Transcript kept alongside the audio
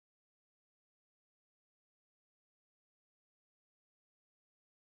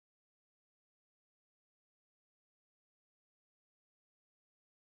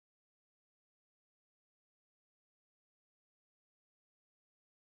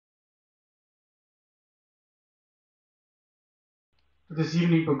to this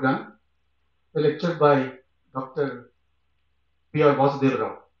evening program, a lecture by Dr. P.R.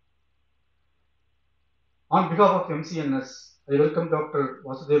 Vasudeva. On behalf of MCNS, I welcome Dr.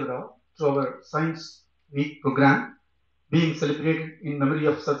 Vasudeva to our Science Week program being celebrated in memory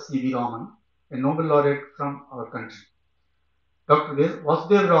of Sir C.V. Raman, a Nobel laureate from our country. Dr.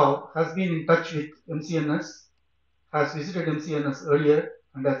 Vasudeva has been in touch with MCNS, has visited MCNS earlier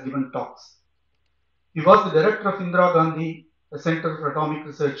and has given talks. He was the director of Indira Gandhi Center for Atomic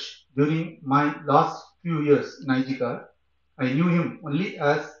Research during my last few years in IGCAR. I knew him only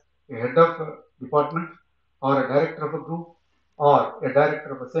as a head of a department or a director of a group or a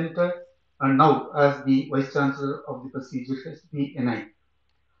director of a center, and now as the Vice-Chancellor of the prestigious SBNI.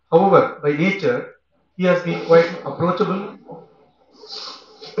 However, by nature, he has been quite approachable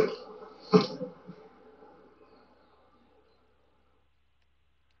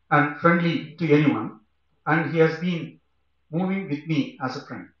and friendly to anyone, and he has been moving with me as a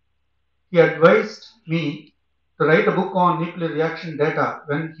friend. He advised me to write a book on nuclear reaction data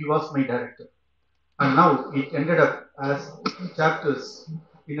when he was my director. And now it ended up as chapters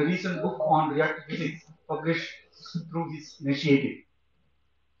in a recent book on reactor physics published through his initiative.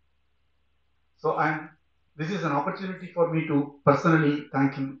 So this is an opportunity for me to personally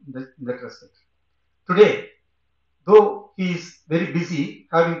thank him in that respect. Today, though he is very busy,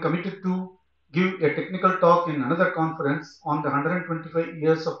 having committed to give a technical talk in another conference on the 125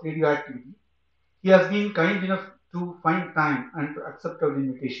 years of radioactivity, he has been kind enough to find time and to accept our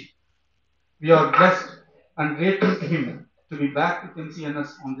invitation. We are blessed and grateful to him to be back with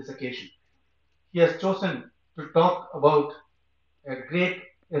MCNS on this occasion. He has chosen to talk about a great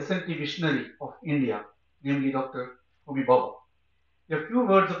SNT visionary of India, namely Dr. Homi Bhabha. A few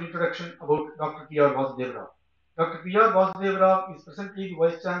words of introduction about Dr. P.R. Vasudeva. Dr. P.R. Vasudeva is presently the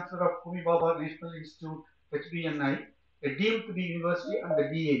Vice-Chancellor of Homi Bhabha National Institute, HBNI, a deemed to be university and a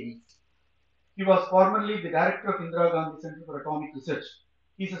DAE. He was formerly the director of Indira Gandhi Center for Atomic Research.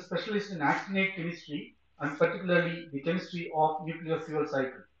 He is a specialist in actinide chemistry and particularly the chemistry of nuclear fuel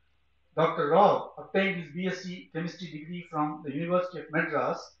cycle. Dr. Rao obtained his BSc chemistry degree from the University of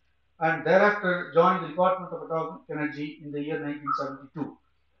Madras and thereafter joined the Department of Atomic Energy in the year 1972.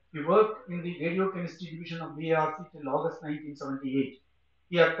 He worked in the radiochemistry division of BARC till August 1978.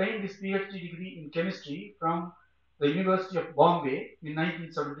 He obtained his PhD degree in chemistry from the University of Bombay in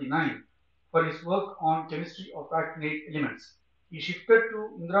 1979 for his work on chemistry of actinide elements. He shifted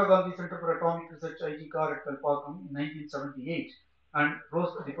to Indira Gandhi Center for Atomic Research IGCAR at Kalpakkam in 1978 and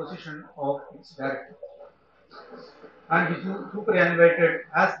rose to the position of its director. And he superannuated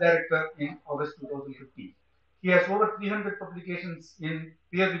as director in August 2015. He has over 300 publications in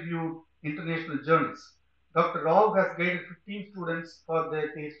peer-reviewed international journals. Dr. Rao has guided 15 students for their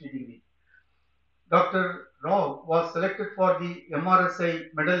PhD degree. Dr. Rao was selected for the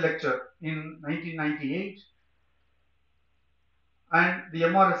MRSI Medal Lecture in 1998 and the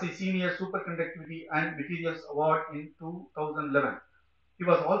MRSI Senior Superconductivity and Materials Award in 2011. He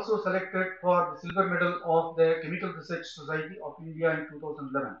was also selected for the Silver Medal of the Chemical Research Society of India in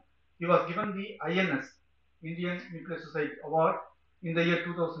 2011. He was given the INS, Indian Nuclear Society Award in the year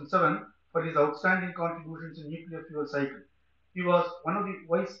 2007 for his outstanding contributions in nuclear fuel cycle. He was one of the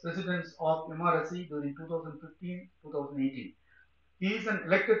vice presidents of MRSI during 2015-2018. He is an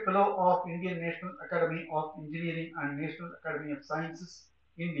elected fellow of Indian National Academy of Engineering and National Academy of Sciences,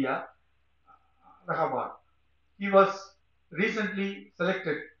 India, Allahabad. He was recently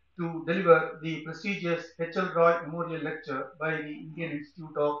selected to deliver the prestigious H.L. Roy Memorial Lecture by the Indian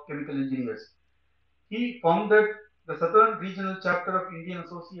Institute of Chemical Engineers. He founded the Southern Regional Chapter of Indian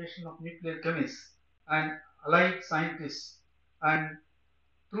Association of Nuclear Chemists and Allied Scientists, and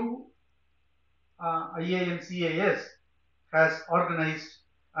through IANCAS has organized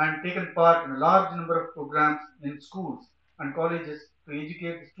and taken part in a large number of programs in schools and colleges to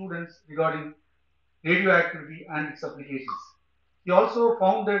educate the students regarding radioactivity and its applications. He also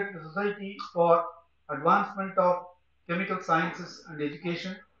founded the Society for Advancement of Chemical Sciences and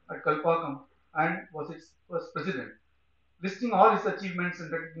Education at Kalpakkam and was its first president. Listing all his achievements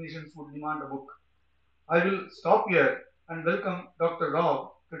and recognitions would demand a book. I will stop here and welcome Dr.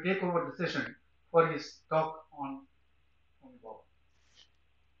 Rao to take over the session for his talk on Homi Bhabha.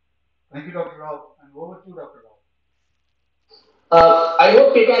 Thank you, Dr. Rao, and over to you, Dr. Rao. I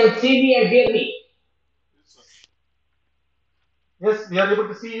hope you can see me and hear me. Yes, we are able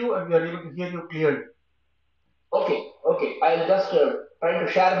to see you and we are able to hear you clearly. Okay. I'll just try to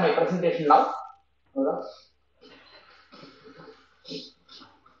share my presentation now.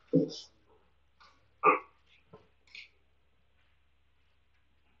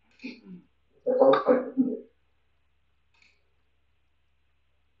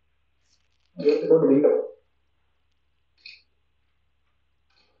 the window.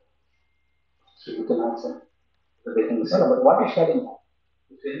 So you can answer. No, but what is sharing now?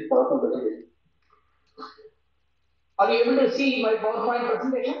 It's very powerful presentation. Are you able to see my PowerPoint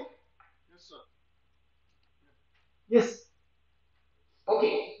presentation? Yes, sir. Yes.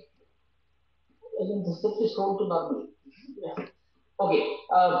 Okay. The steps is shown to normally. Yeah. Okay.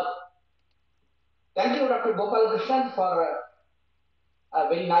 Thank you, Dr. Gopal Krishnan, for a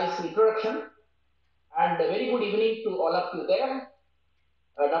very nice introduction, and a very good evening to all of you there.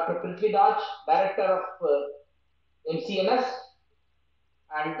 Dr. Prithvi Raj, Director of MCNS,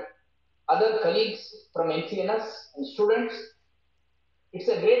 and other colleagues from MCNS and students. It's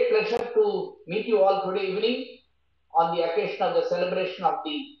a great pleasure to meet you all today evening on the occasion of the celebration of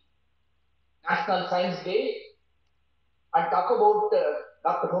the National Science Day and talk about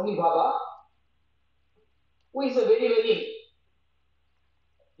Dr. Homi Bhabha, who is a very, very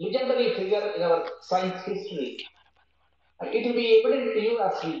legendary figure in our science history. It will be evident to you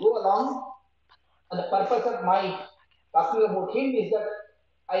as we go along, and the purpose of my talking about him is that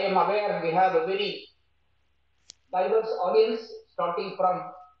I am aware we have a very diverse audience, starting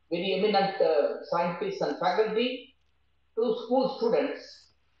from very eminent scientists and faculty to school students.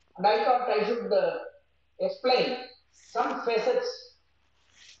 And I thought I should explain some facets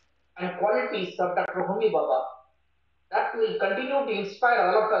and qualities of Dr. Homi Bhabha that will continue to inspire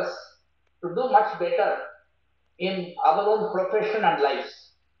all of us to do much better in our own profession and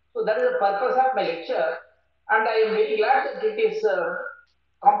lives. So that is the purpose of my lecture, and I am very glad that it is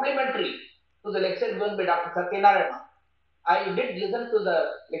complementary to the lecture given by Dr. Satyanarayana. I did listen to the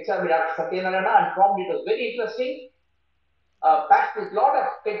lecture by Dr. Satyanarayana and found it was very interesting, packed with a lot of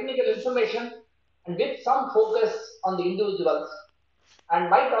technical information and with some focus on the individuals. And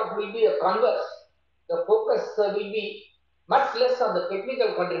my talk will be a converse. The focus will be much less on the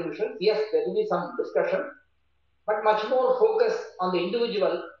technical contributions. Yes, there will be some discussion, but much more focus on the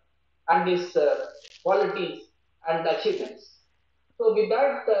individual and his qualities and achievements. So with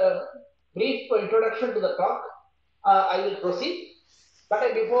that brief introduction to the talk, I will proceed.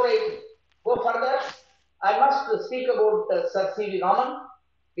 But before I go further, I must speak about Sir C.V. Raman,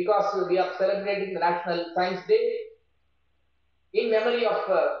 because we are celebrating the National Science Day in memory of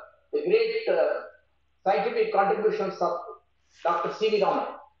the great scientific contributions of Dr. C.V. Raman.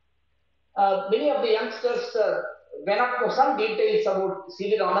 Many of the youngsters may not know some details about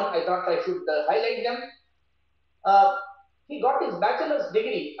C.V. Raman. I thought I should highlight them. He got his bachelor's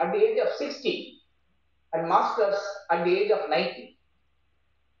degree at the age of 60 and master's at the age of 90.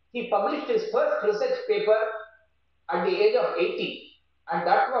 He published his first research paper at the age of 80, and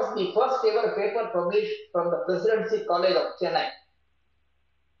that was the first ever paper published from the Presidency College of Chennai.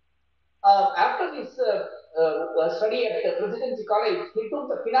 After his study at the Presidency College, he took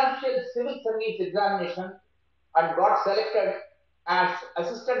the Financial Civil Service examination and got selected as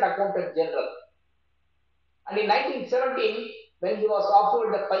Assistant Accountant General. And in 1917, when he was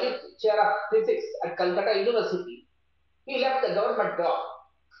offered the Payat Chair of Physics at Calcutta University, he left the government job.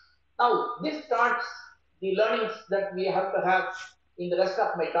 Now, this starts the learnings that we have to have in the rest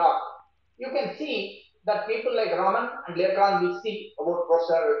of my talk. You can see that people like Raman, and later on we see about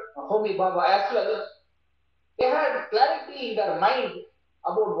Professor Homi Bhabha as well, they had clarity in their mind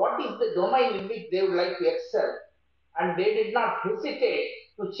about what is the domain in which they would like to excel, and they did not hesitate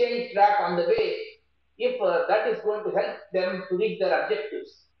to change track on the way if that is going to help them to reach their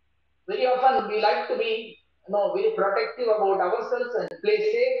objectives. Very often we like to be very protective about ourselves and play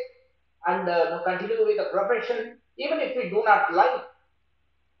safe and continue with the profession, even if we do not like,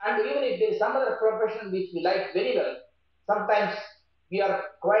 and even if there is some other profession which we like very well. Sometimes we are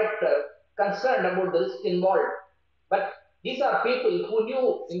quite concerned about the risk involved. But these are people who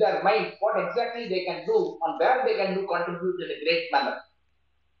knew in their mind what exactly they can do and where they can do contribute in a great manner.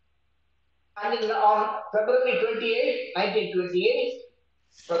 And on February 28, 1928,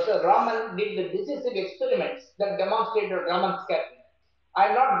 Professor Raman did the decisive experiments that demonstrated Raman scattering. I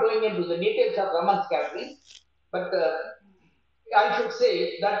am not going into the details of Raman scattering, but I should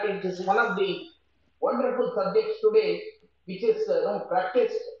say that it is one of the wonderful subjects today which is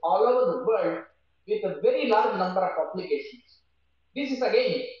practiced all over the world with a very large number of applications. This is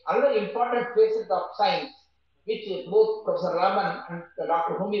again another important facet of science which both Professor Raman and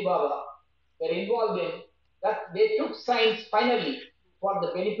Dr. Homi Bhabha were involved in, that they took science finally for the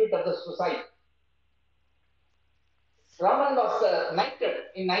benefit of the society. Raman was knighted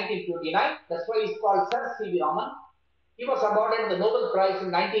in 1929, that's why he's called Sir C.V. Raman. He was awarded the Nobel Prize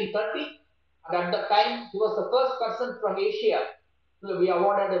in 1930, and at that time he was the first person from Asia to be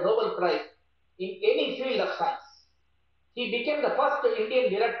awarded a Nobel Prize in any field of science. He became the first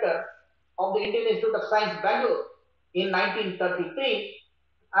Indian director of the Indian Institute of Science, Bangalore, in 1933,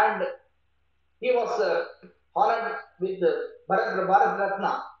 and he was honored with the Bharat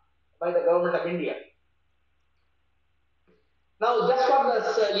Ratna by the government of India. Now, just for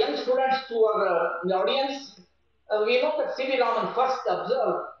the young students who are in the audience, we know that C.V. Raman first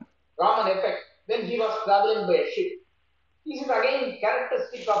observed Raman effect when he was traveling by a ship. This is again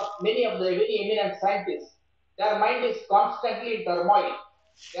characteristic of many of the very eminent scientists. Their mind is constantly in turmoil.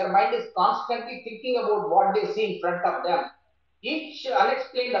 Their mind is constantly thinking about what they see in front of them. Each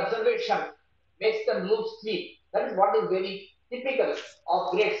unexplained observation makes them lose sleep. That is what is very typical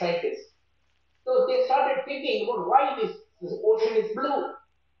of great scientists. So they started thinking about why this ocean is blue.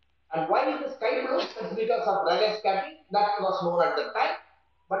 And why is the sky blue? It's because of radial scattering. That was known at the time.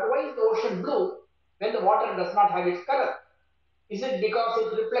 But why is the ocean blue when the water does not have its color? Is it because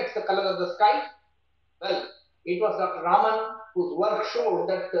it reflects the color of the sky? Well, it was Dr. Raman whose work showed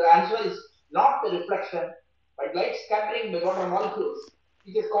that the answer is not the reflection, but light scattering by water molecules,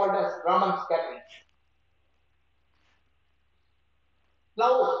 which is called as Raman scattering.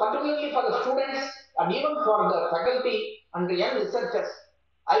 Now, particularly for the students and even for the faculty and the young researchers,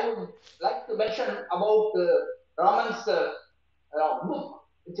 I would like to mention about Raman's book,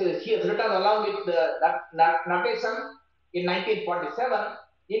 which he has written along with Natation in 1947,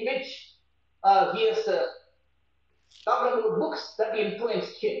 in which he has talked about books that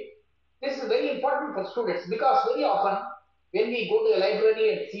influenced him. This is very important for students because very often when we go to a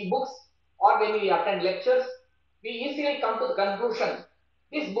library and see books or when we attend lectures, we easily come to the conclusion,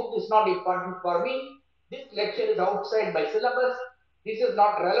 this book is not important for me, this lecture is outside my syllabus, this is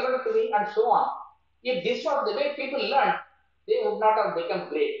not relevant to me, and so on. If this was the way people learned, they would not have become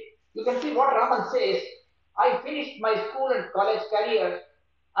great. You can see what Raman says, I finished my school and college career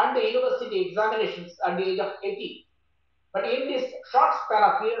and the university examinations at the age of 18. But in this short span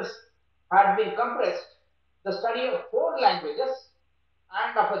of years had been compressed the study of 4 languages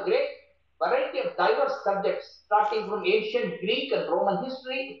and of a great variety of diverse subjects, starting from ancient Greek and Roman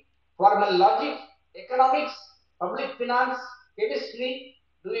history, formal logic, economics, public finance, chemistry.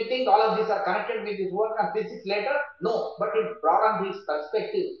 Do you think all of these are connected with his work on physics later? No, but it broadened his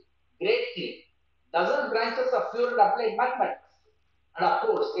perspective greatly. Dozen branches of pure and applied mathematics, and of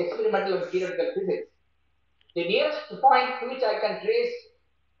course, experimental and theoretical physics. The nearest point to which I can trace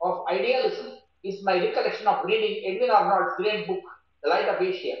of idealism is my recollection of reading Edwin Arnold's great book, The Light of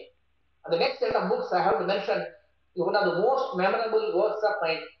Asia. And the next set of books I have to mention is one of the most memorable works of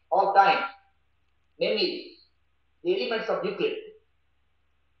my all time, namely The Elements of Euclid.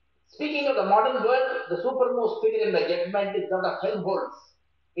 Speaking of the modern world, the supermost figure in my judgment is that of Helmholtz.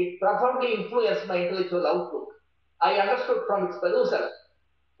 It profoundly influenced my intellectual outlook. I understood from its perusal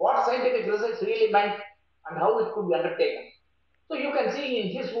what scientific research really meant and how it could be undertaken. So you can see in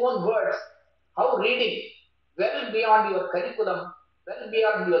his own words how reading well beyond your curriculum, well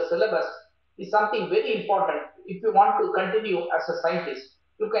beyond your syllabus is something very important if you want to continue as a scientist.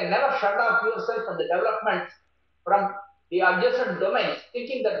 You can never shut off yourself from the developments from the adjacent domains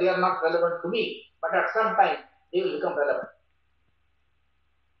thinking that they are not relevant to me, but at some time they will become relevant.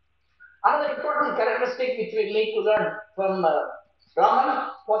 Another important characteristic which we need to learn from Raman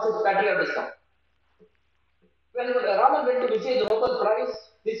was his patriotism. When Raman went to receive the Nobel Prize,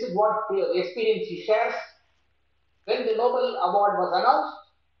 this is what the experience he shares. When the Nobel Award was announced,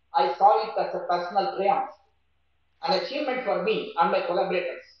 I saw it as a personal triumph, an achievement for me and my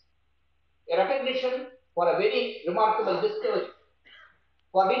collaborators, a recognition for a very remarkable discovery,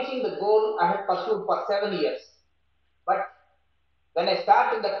 for reaching the goal I had pursued for 7 years. But when I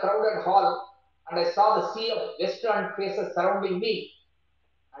sat in the crowded hall and I saw the sea of Western faces surrounding me,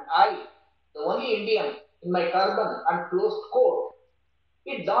 and I, the only Indian in my turban and closed coat,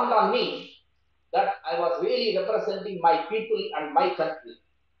 it dawned on me that I was really representing my people and my country.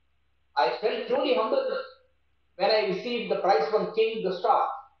 I felt truly humbled when I received the prize from King Gustav.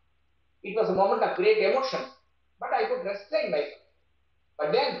 It was a moment of great emotion, but I could restrain myself.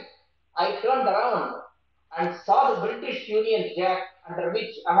 But then I turned around and saw the British Union Jack under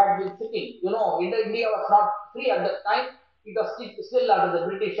which I had been sitting. You know, India was not free at that time, it was still under the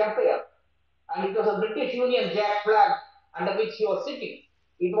British Empire. And it was a British Union Jack flag under which he was sitting.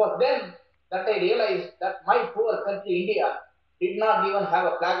 It was then that I realized that my poor country, India, did not even have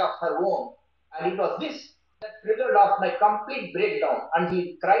a flag of her own. And it was this that triggered off my complete breakdown. And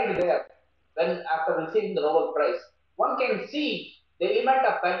he cried there when, after receiving the Nobel Prize. One can see the element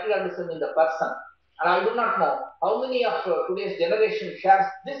of patriotism in the person. And I do not know how many of today's generation shares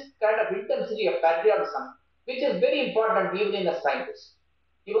this kind of intensity of patriotism, which is very important even in a scientist,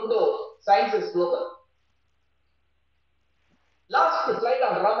 even though science is global. Last slide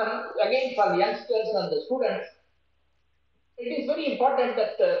on Raman, again for youngsters and the students. It is very important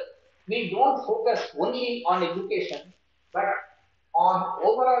that we don't focus only on education, but on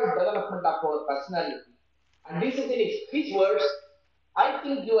overall development of our personality. And this is in his words, I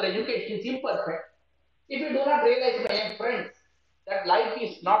think your education is imperfect. If you do not realize, my young friends, that life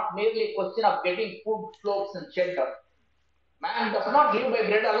is not merely a question of getting food, clothes, and shelter. Man does not live by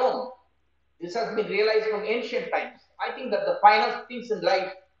bread alone. This has been realized from ancient times. I think that the finest things in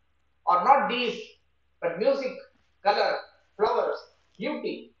life are not these, but music, color, flowers,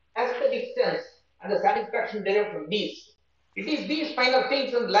 beauty, aesthetic sense, and the satisfaction derived from these. It is these final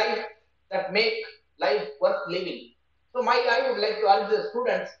things in life that make life worth living. So, I would like to urge the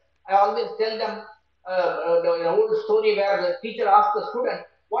students. I always tell them the old story where the teacher asked the student,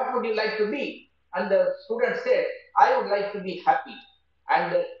 "What would you like to be?" And the student said, "I would like to be happy."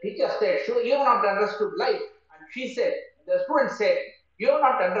 And the teacher said, "Sure, you have not understood life." And the student said, "You have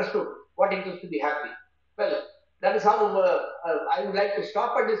not understood what it is to be happy." Well, that is how I would like to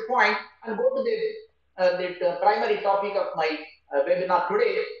stop at this point and go to the primary topic of my webinar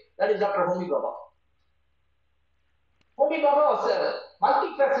today. That is Dr. Homi Bhabha. Homi Bhabha was a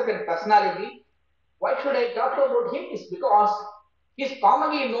multifaceted personality. Why should I talk about him? Is because he is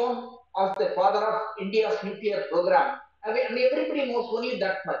commonly known as the father of India's nuclear program. And everybody knows only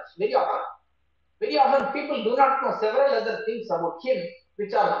that much, very often. Very often people do not know several other things about him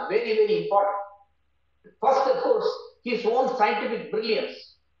which are very, very important. First, of course, his own scientific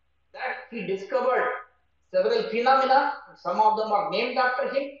brilliance, that he discovered several phenomena, some of them are named after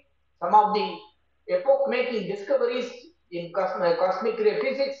him, some of the epoch-making discoveries in cosmic ray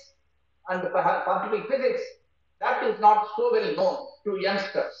physics and particle physics, that is not so well known to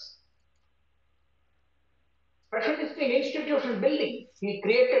youngsters. Specialist in institution building, he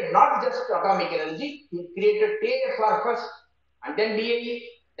created not just atomic energy, he created TFR first and then DAE,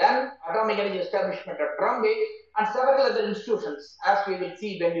 then atomic energy establishment at Bombay and several other institutions, as we will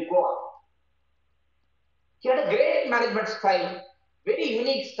see when we go on. He had a great management style, very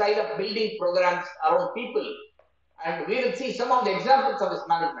unique style of building programs around people, and we will see some of the examples of his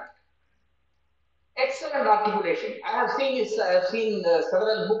management. Excellent articulation. I have seen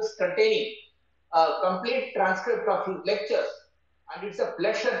several books containing a complete transcript of his lectures, and it's a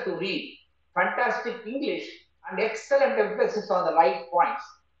pleasure to read. Fantastic English and excellent emphasis on the right points.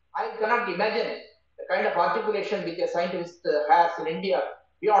 I cannot imagine the kind of articulation which a scientist has in India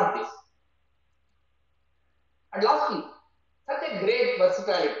beyond this. And lastly, such a great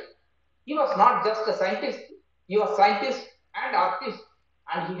versatility. He was not just a scientist, he was scientist and artist,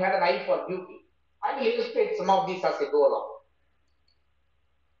 and he had an eye for beauty. I will illustrate some of these as I go along.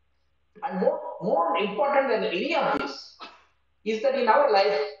 And more important than any of this is that in our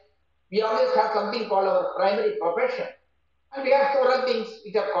life, we always have something called our primary profession, and we have several things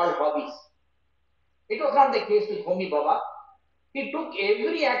which are called hobbies. It was not the case with Homi Bhabha. He took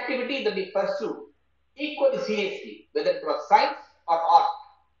every activity that he pursued equally seriously, whether it was science or art.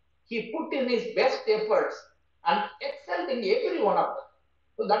 He put in his best efforts and excelled in every one of them.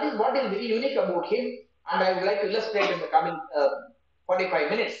 So that is what is very unique about him, and I would like to illustrate in the coming 45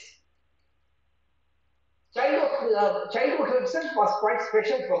 minutes. Childhood itself was quite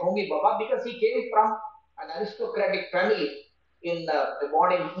special for Homi Bhabha because he came from an aristocratic family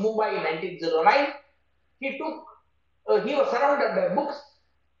born in Mumbai in 1909. He was surrounded by books,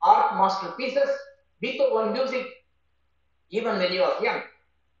 art masterpieces, Beethoven music, even when he was young.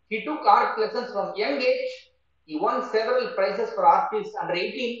 He took art lessons from young age. He won several prizes for artists under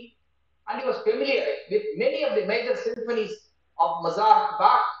 18, and he was familiar with many of the major symphonies of Mozart,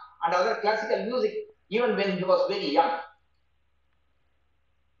 Bach, and other classical music, even when he was very young.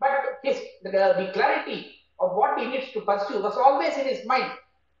 But the clarity of what he needs to pursue was always in his mind.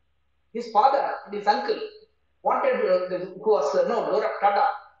 His father and his uncle wanted, who was Dora Tata,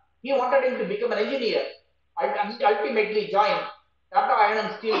 he wanted him to become an engineer and he ultimately joined Tata Iron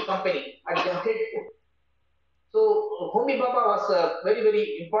and Steel Company at Jamshedpur. So Homi Bhabha was a very,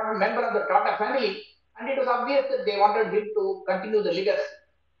 very important member of the Tata family, and it was obvious that they wanted him to continue the legacy.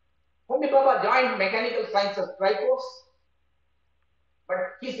 Homi Bhabha joined mechanical sciences Tripos, but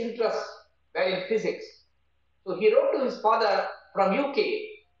his interests were in physics. So he wrote to his father from UK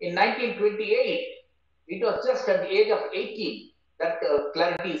in 1928. It was just at the age of 18 that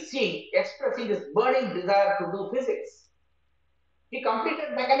clarity is seen, expressing his burning desire to do physics. He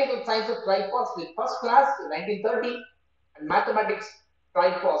completed mechanical sciences Tripos with first class in 1930 and mathematics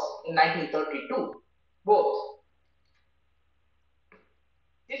Tripos in 1932, both.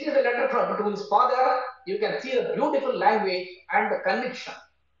 This is a letter to his father. You can see the beautiful language and the conviction.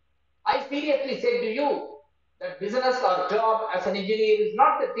 I seriously say to you that business or job as an engineer is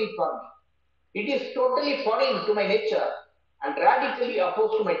not the thing for me. It is totally foreign to my nature and radically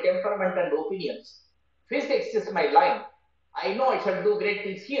opposed to my temperament and opinions. Physics is my line. I know I shall do great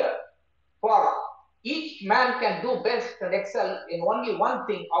things here. For each man can do best and excel in only one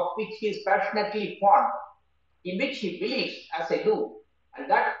thing of which he is passionately fond, in which he believes as I do, and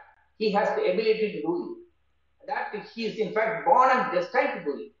that he has the ability to do it. That he is in fact born and destined to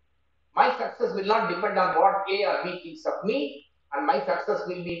do it. My success will not depend on what A or B thinks of me, and my success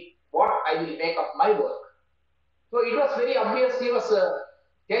will be what I will make of my work. So it was very obvious he was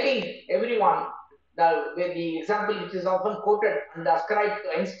telling everyone that with the example which is often quoted and ascribed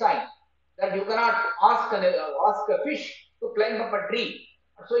to Einstein, that you cannot ask a fish to climb up a tree.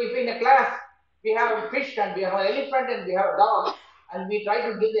 So if in a class we have a fish and we have an elephant and we have a dog, and we try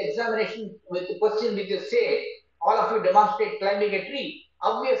to give the examination with the question which is say, all of you demonstrate climbing a tree,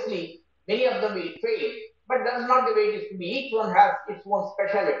 obviously many of them will fail. But that's not the way it is to be. Each one has its own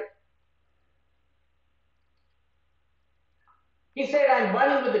specialty. He said, I am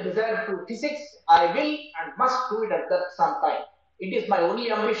burning with the desire to physics. I will and must do it at that some time. It is my only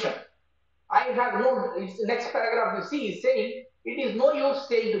ambition. I have no, it's the next paragraph you see is saying, it is no use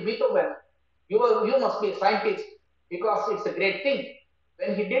saying to Beethoven, you must be a scientist because it's a great thing,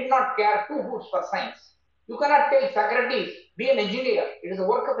 when he did not care two hoots for science. You cannot tell Socrates, be an engineer. It is a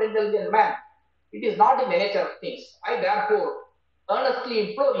work of intelligent man. It is not in the nature of things. I therefore earnestly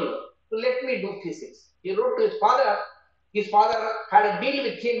implore you to let me do physics. He wrote to his father. His father had a deal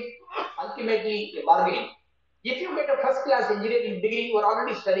with him, ultimately a bargain. If you get a first class engineering degree, you are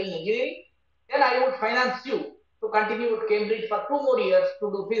already studying engineering, then I would finance you to continue at Cambridge for 2 more years to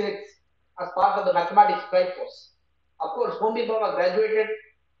do physics as part of the mathematics strike course. Of course, Homi Bhabha graduated.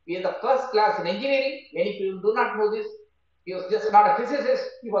 He is the first class in engineering. Many people do not know this. He was just not a physicist,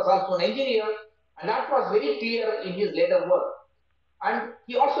 he was also an engineer, and that was very clear in his later work. And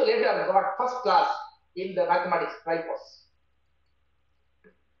he also later got first class in the mathematics strike course.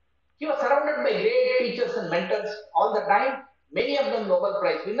 He was surrounded by great teachers and mentors all the time, many of them Nobel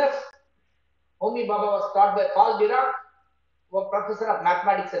Prize winners. Homi Bhabha was taught by Paul Dirac, who was professor of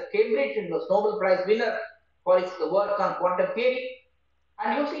mathematics at Cambridge and was Nobel Prize winner for his work on quantum theory.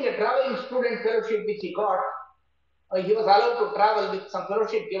 And using a traveling student fellowship which he got, he was allowed to travel with some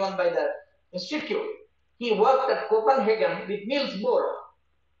fellowship given by the institute. He worked at Copenhagen with Niels Bohr,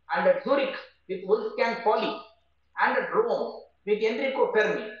 and at Zurich with Wolfgang Pauli, and at Rome with Enrico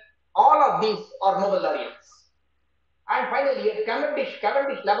Fermi. All of these are Nobel laureates. And finally, at Cavendish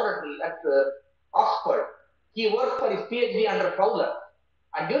Laboratory at Oxford, he worked for his PhD under Fowler.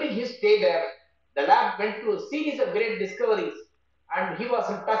 And during his stay there, the lab went through a series of great discoveries, and he was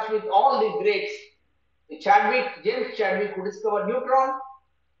in touch with all the greats. James Chadwick, who discovered neutron,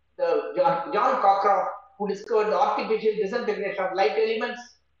 John Cockcroft, who discovered the artificial disintegration of light elements,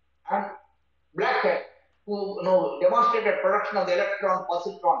 and Blackhead, who demonstrated production of the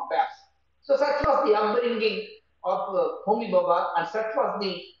electron-positron pairs. So such was the upbringing of Homi Bhabha, and such was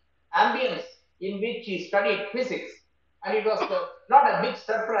the ambience in which he studied physics. And it was not a big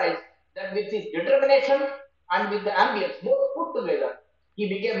surprise that with his determination and with the ambience both put together, he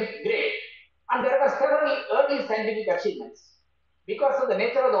became great. And there were several early scientific achievements because of the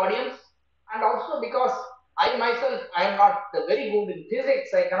nature of the audience, and also because I myself, I am not very good in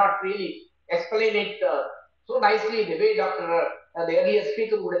physics. I cannot really explain it so nicely the way the earlier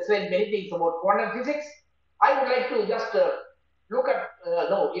speaker would explain many things about quantum physics. I would like to just look at,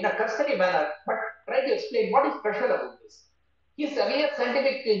 in a cursory manner, but try to explain what is special about this. His earlier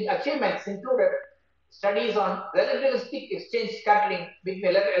scientific achievements included studies on relativistic exchange scattering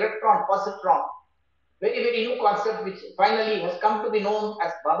between electron-positron, very, very new concept which finally has come to be known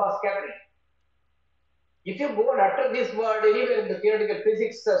as Bhabha scattering. If you go and utter this word anywhere in the theoretical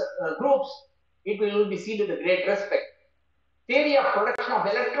physics groups, it will be seen with a great respect. Theory of production of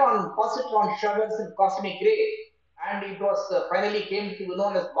electron-positron showers in cosmic ray, and it was finally came to be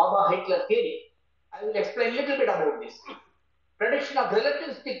known as Bhabha-Hitler theory. I will explain a little bit about this. Prediction of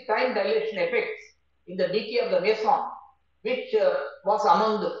relativistic time dilation effects in the decay of the meson, which was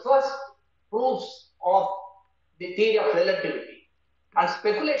among the first proofs of the theory of relativity. And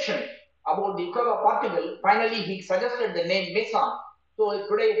speculation about the Yukawa particle, finally he suggested the name meson. So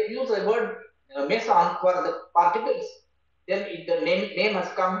today if you use the word meson for the particles, then the name has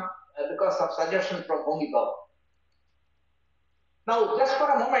come because of suggestion from Homi Bhabha. Now just for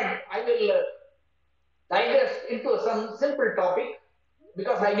a moment, I will digress into some simple topic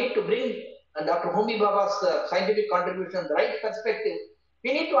because I need to bring Dr. Homi Bhabha's scientific contribution the right perspective.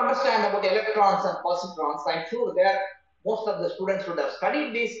 We need to understand about electrons and positrons. I'm sure there most of the students would have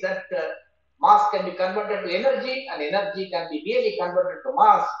studied this, that mass can be converted to energy, and energy can be really converted to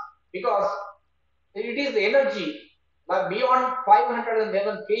mass, because it is the energy that beyond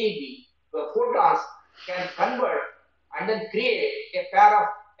 511 keV, the photons can convert and then create a pair of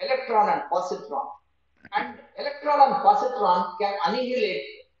electron and positron. And electron and positron can annihilate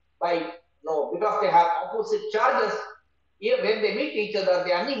by, no, because they have opposite charges. Here, when they meet each other,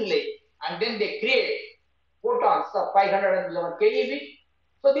 they annihilate, and then they create photons of 511 keV.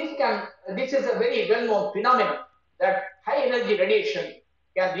 So this is a very well-known phenomenon, that high energy radiation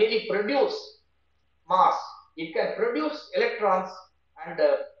can really produce mass. It can produce electrons and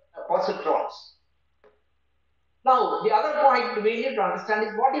positrons. Now, the other point we need to understand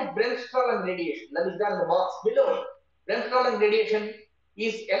is what is Bremsstrahlung radiation. That is there in the box below. Bremsstrahlung radiation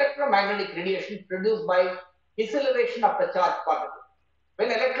is electromagnetic radiation produced by deceleration of the charged particle. When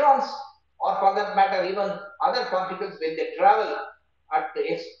electrons, or for that matter even other particles, when they travel at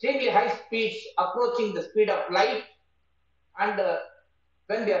extremely high speeds approaching the speed of light, and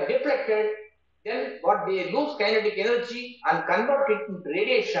when they are deflected, then what they lose kinetic energy and convert it into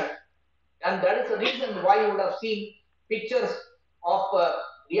radiation. And that is the reason why you would have seen pictures of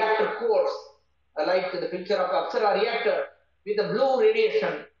reactor cores, like the picture of Apsara reactor with the blue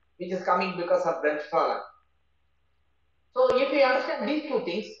radiation which is coming because of Bremsstrahlung. So if we understand these two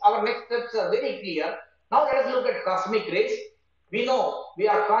things, our next steps are very clear. Now let us look at cosmic rays. We know we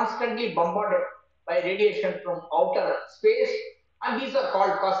are constantly bombarded by radiation from outer space, and these are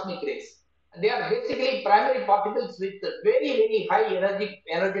called cosmic rays. They are basically primary particles with very high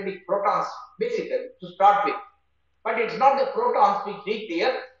energetic protons, basically, to start with. But it's not the protons which reach the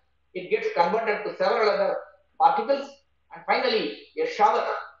Earth. It gets converted to several other particles, and finally a shower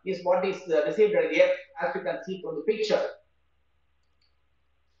is what is received at the Earth, as you can see from the picture.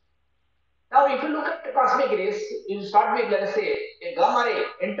 Now, if you look at the cosmic rays, you start with, let us say, a gamma ray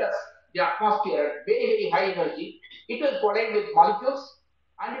enters the atmosphere at very high energy. It will collide with molecules,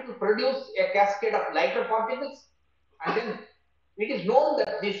 and it will produce a cascade of lighter particles. And then it is known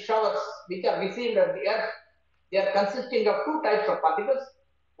that these showers which are received at the Earth, they are consisting of two types of particles.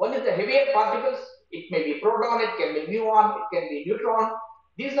 One is the heavier particles. It may be proton, it can be muon, it can be neutron.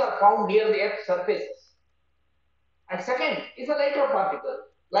 These are found near the Earth's surfaces. And second is a lighter particle,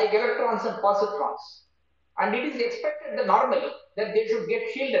 like electrons and positrons. And it is expected that normally that they should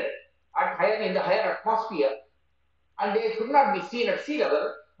get shielded in the higher atmosphere, and they should not be seen at sea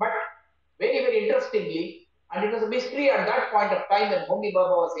level. But very interestingly, and it was a mystery at that point of time when Homi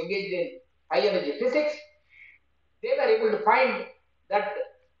Bhabha was engaged in high energy physics, they were able to find that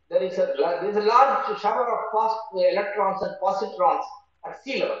there is a large shower of fast electrons and positrons at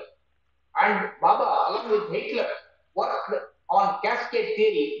sea level. And Bhabha, along with Hitler, worked on cascade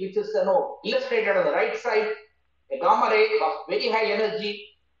theory, which is illustrated on the right side. A gamma ray of very high energy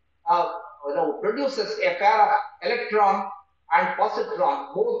produces a pair of electron and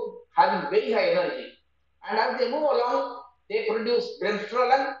positron, both having very high energy. And as they move along, they produce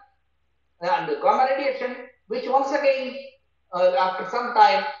Bremsstrahlung and gamma radiation, which once again, after some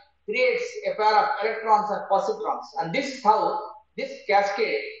time, creates a pair of electrons and positrons. And this is how this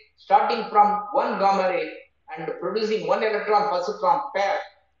cascade, starting from one gamma ray and producing one electron positron pair,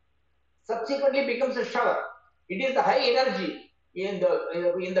 subsequently becomes a shower. It is the high energy in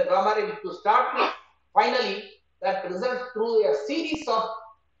the gamma ray to start with. Finally, that results through a series of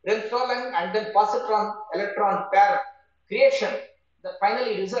Bremsstrahlung and then positron electron pair creation that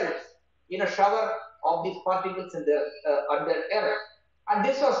finally results in a shower of these particles in on the Earth. And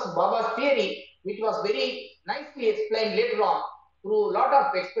this was Bhabha's theory, which was very nicely explained later on through a lot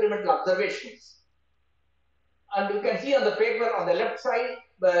of experimental observations. And you can see on the paper on the left side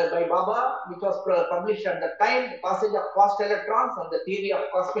by Bhabha, which was published at the time, the passage of fast electrons and the theory of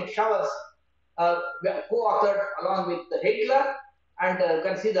cosmic showers, co-authored along with Hitler. And you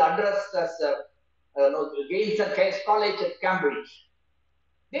can see the address as Gales and Case College at Cambridge.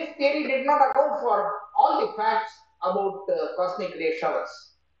 This theory did not account for all the facts about cosmic ray showers.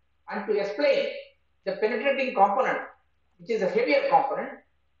 And to explain the penetrating component, which is a heavier component,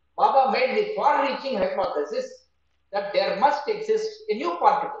 Bhabha made the far-reaching hypothesis that there must exist a new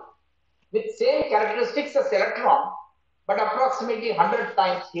particle with same characteristics as electron, but approximately 100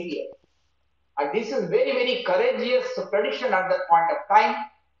 times heavier. And this is very courageous prediction at that point of time.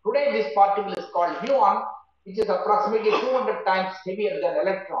 Today, this particle is called muon, which is approximately 200 times heavier than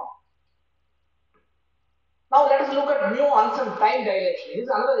electron. Now let us look at muons and time dilation. This is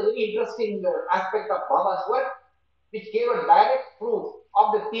another very interesting aspect of Bhabha's work, which gave a direct proof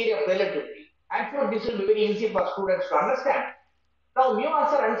of the theory of relativity. I'm sure this will be very easy for students to understand. Now,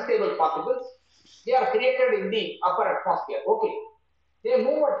 muons are unstable particles. They are created in the upper atmosphere. Okay. They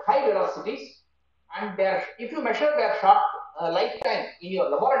move at high velocities, and if you measure their short lifetime in your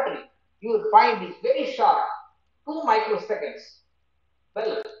laboratory, you will find it's very short, 2 microseconds.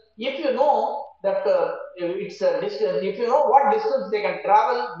 Well, if you know that it's a distance, if you know what distance they can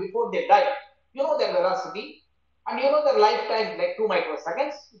travel before they die, you know their velocity, and you know their lifetime like 2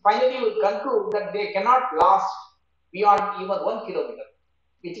 microseconds, finally you will conclude that they cannot last beyond even 1 kilometer.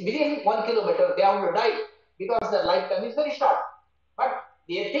 Within 1 kilometer, they have to die because their lifetime is very short. But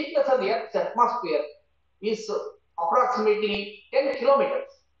the thickness of the Earth's atmosphere is approximately 10 kilometers.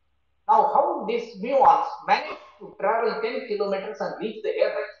 Now, how these muons manage to travel 10 kilometers and reach the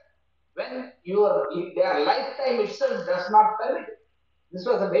Earth when their lifetime itself does not permit it? This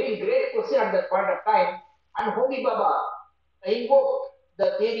was a very great question at that point of time, and Homi Bhabha invoked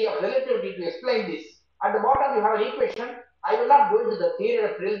the theory of relativity to explain this. At the bottom, you have an equation. I will not go into the theory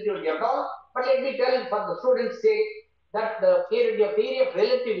of relativity at all, but let me tell for the students' sake that the theory of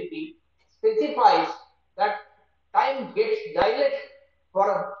relativity specifies that time gets dilated for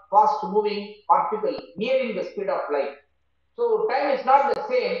a fast moving particle nearing the speed of light. So time is not the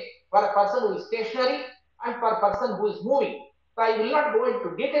same for a person who is stationary and for a person who is moving. So I will not go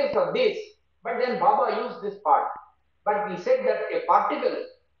into details of this, but then Bhabha used this part. But he said that a particle,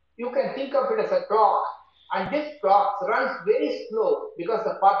 you can think of it as a clock, and this clock runs very slow because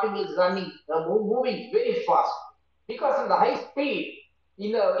the particle is moving very fast. Because of the high speed,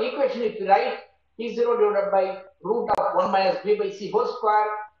 in the equation if you write T0 divided by root of 1 minus V by C whole square,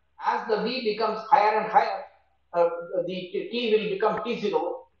 as the V becomes higher and higher, the T will become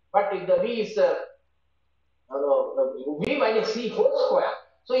T0, but if the V is V minus C whole square.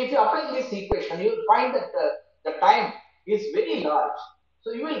 So if you apply this equation, you will find that the time is very large.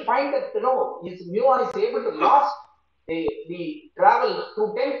 So you will find that this muon is able to last the travel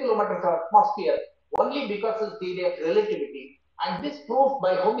through 10 kilometers of atmosphere only because of the theory of relativity. And this proof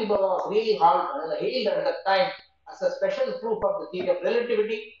by Homi Bhabha was really hailed at that time as a special proof of the theory of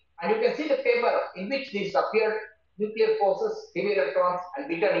relativity. And you can see the paper in which this appeared: nuclear forces, heavy electrons, and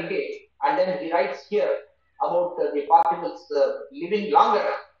beta decay. And then he writes here about the particles living longer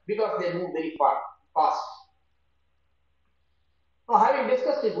because they move very fast. Now, having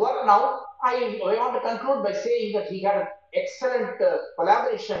discussed his work now, I want to conclude by saying that he had excellent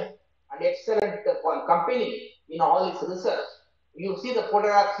collaboration and excellent company in all his research. You see the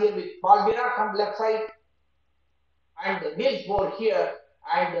photographs here with Paul Dirac on the left side, and Niels Bohr here,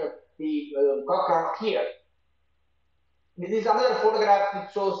 and the Cockcroft here. This is another photograph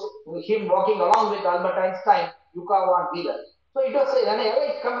which shows him walking along with Albert Einstein, Yukawa, and Wheeler. So it was an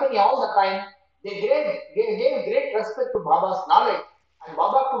elite company all the time. They gave great respect to Bhabha's knowledge, and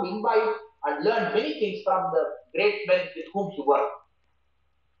Bhabha could imbibe and learn many things from the great men with whom he worked.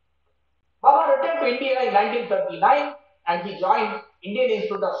 Bhabha returned to India in 1939, and he joined Indian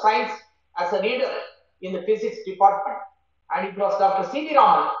Institute of Science as a reader in the physics department. And it was Dr. C.V.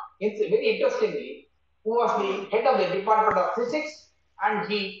 Raman, very interestingly, who was the head of the Department of Physics, and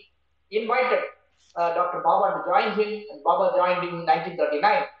he invited Dr. Bhabha to join him, and Bhabha joined him in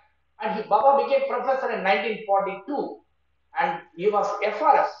 1939. And Bhabha became professor in 1942, and he was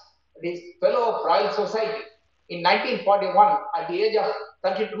FRS, this Fellow of Royal Society, in 1941 at the age of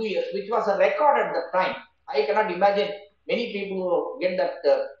 32 years, which was a record at that time. I cannot imagine many people who get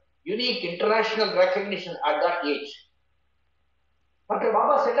that unique international recognition at that age. Dr.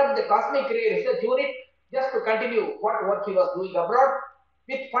 Bhabha set up the Cosmic Ray Research Unit just to continue what work he was doing abroad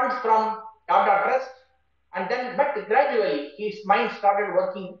with funds from Tata Trust, and then, but gradually his mind started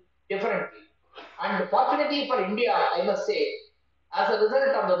working differently. And fortunately for India, I must say, as a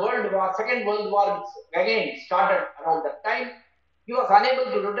result of the World War, Second World War again started around that time, he was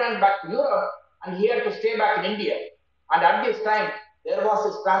unable to return back to Europe, and he had to stay back in India. And at this time, there was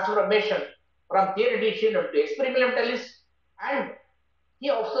this transformation from theoretician to experimentalist, and he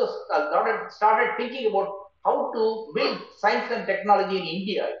also started thinking about how to build science and technology in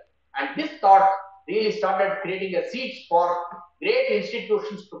India. And this thought really started creating a seeds for great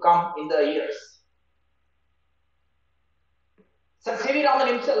institutions to come in the years. Sir C.V. Raman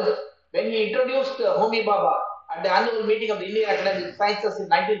himself, when he introduced Homi Bhabha at the annual meeting of the Indian Academy of Sciences in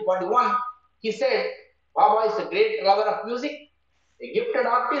 1941, he said, Bhabha is a great lover of music, a gifted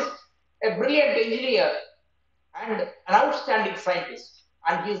artist, a brilliant engineer, and an outstanding scientist.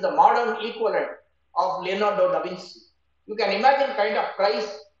 And he is the modern equivalent of Leonardo da Vinci. You can imagine kind of praise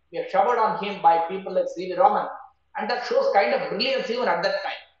we have showered on him by people like C.V. Raman, and that shows kind of brilliance even at that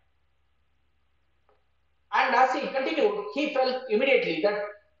time. And as he continued, he felt immediately that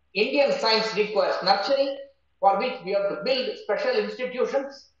Indian science requires nurturing, for which we have to build special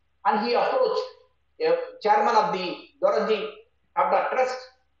institutions. And he approached the chairman of the Dorothy Tata Trust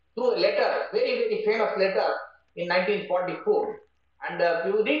through a letter, very, very famous letter in 1944. And if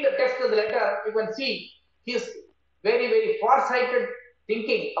you read the text of the letter, you can see his very, very far-sighted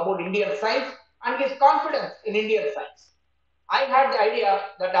thinking about Indian science and his confidence in Indian science. I had the idea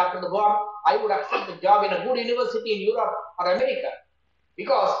that after the war, I would accept a job in a good university in Europe or America,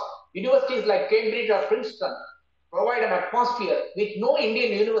 because universities like Cambridge or Princeton provide an atmosphere which no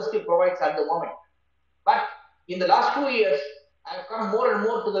Indian university provides at the moment. But in the last 2 years, I have come more and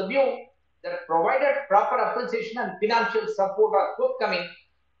more to the view that provided proper appreciation and financial support are forthcoming,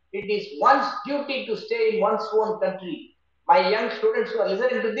 it is one's duty to stay in one's own country. My young students who are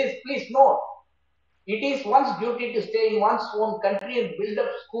listening to this, please note, it is one's duty to stay in one's own country and build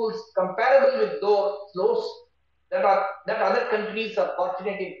up schools comparable with those that other countries are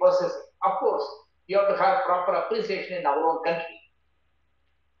fortunate in possessing. Of course, you have to have proper appreciation in our own country.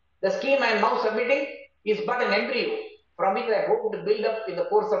 The scheme I am now submitting is but an embryo from which I hope to build up in the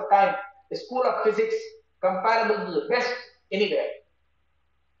course of time a school of physics comparable to the best anywhere.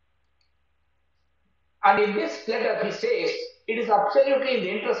 And in this letter, he says it is absolutely in the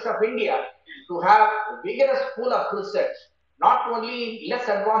interest of India to have a vigorous school of research, not only in less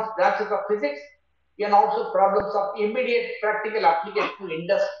advanced branches of physics, and also problems of immediate practical application to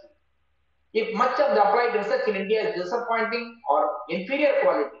industry. If much of the applied research in India is disappointing or inferior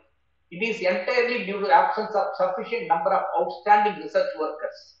quality, it is entirely due to absence of sufficient number of outstanding research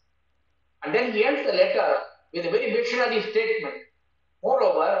workers. And then he ends the letter with a very visionary statement.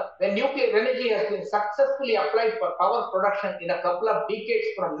 Moreover, when nuclear energy has been successfully applied for power production in a couple of decades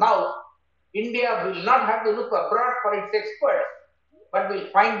from now, India will not have to look abroad for its experts, but will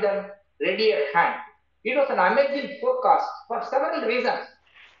find them ready at hand. It was an amazing forecast for several reasons.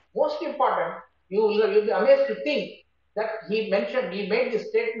 Most important, you will be amazed to think that he made this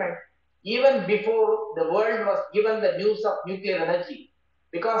statement even before the world was given the news of nuclear energy,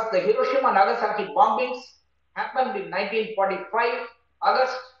 because the Hiroshima and Nagasaki bombings happened in 1945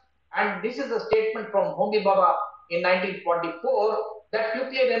 August, and this is a statement from Homi Bhabha in 1944 that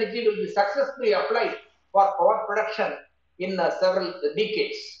nuclear energy will be successfully applied for power production in several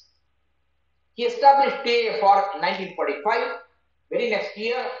decades. He established TAFR in 1945, very next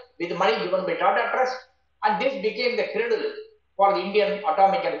year, with money given by Tata Trust, and this became the cradle for the Indian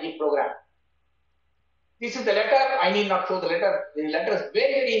atomic energy program. This is the letter. I need not show the letter. The letter is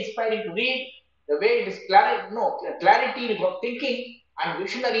very, very inspiring to read. The way it is clarity of thinking and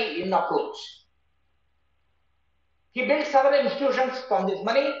visionary in approach. He built several institutions from this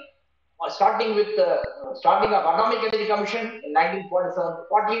money, starting with the starting of Atomic Energy Commission in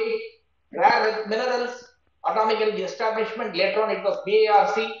 1947-48, rare earth minerals, Atomic Energy Establishment. Later on, it was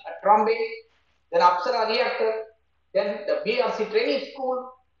BARC at Trombay, then Apsara Reactor, then the BARC Training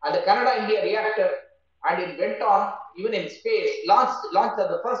School, and the Canada-India Reactor, and it went on even in space. Launched as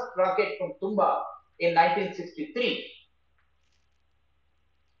the first rocket from Tumba in 1963.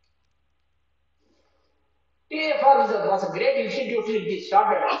 TAFR was a great institution it is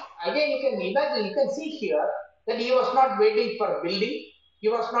started. Again, you can imagine, you can see here that he was not waiting for building, he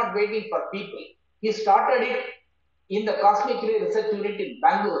was not waiting for people. He started it in the Cosmic Ray Research Unit in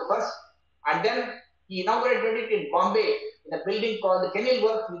Bangalore first, and then he inaugurated it in Bombay in a building called the Kenil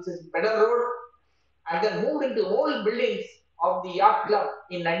Works, which is Pedder Road, and then moved into old buildings of the Yacht Club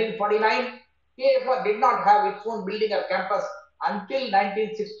in 1949. TAFR did not have its own building or campus until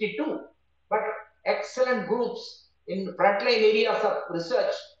 1962, but excellent groups in frontline areas of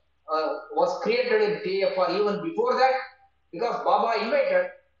research was created in TAFR even before that, because Bhabha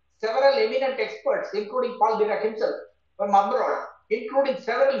invited several eminent experts, including Paul Dirac himself, from abroad, including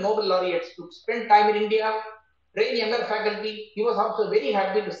several Nobel laureates, to spend time in India, train younger faculty. He was also very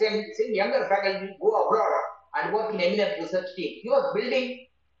happy to send younger faculty go abroad and work in eminent research team. He was building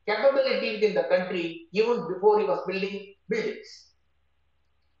capability within the country even before he was building buildings.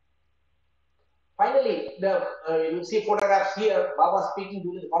 Finally, you see photographs here, Bhabha speaking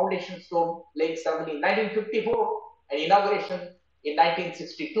during the foundation stone laying ceremony in 1954 and inauguration in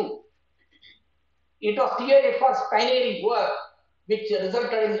 1962. It was TAFR's pioneering work which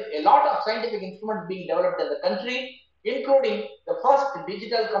resulted in a lot of scientific instruments being developed in the country, including the first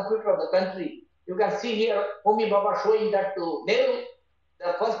digital computer of the country. You can see here Homi Bhabha showing that to Nehru,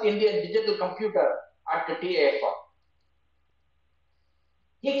 the first Indian digital computer at the TAFR.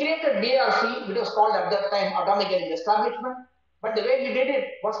 He created BARC, which was called at that time Atomic Energy Establishment, but the way he did it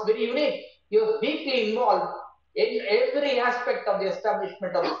was very unique. He was deeply involved in every aspect of the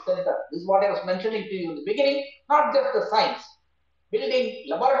establishment of the center. This is what I was mentioning to you in the beginning, not just the science, building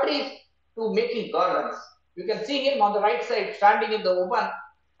laboratories to making gardens. You can see him on the right side standing in the open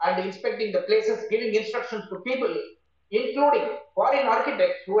and inspecting the places, giving instructions to people including foreign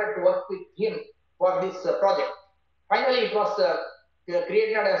architects who had to work with him for this project. Finally, it was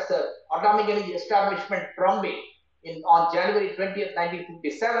created as Atomic Energy Establishment Bombay on January 20th,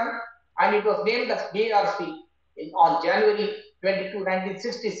 1957, and it was named as DRC on January 22,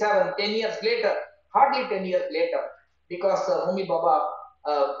 1967, 10 years later, hardly 10 years later, because Homi Bhabha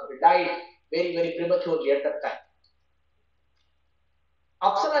died very, very prematurely at that time.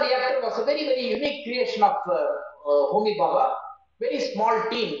 Apsara reactor was a very, very unique creation of Homi Bhabha. Very small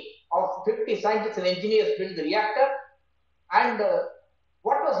team of 50 scientists and engineers built the reactor. And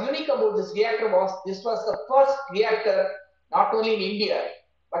what was unique about this reactor was this was the first reactor not only in India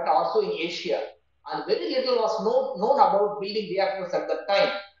but also in Asia. And very little was known about building reactors at that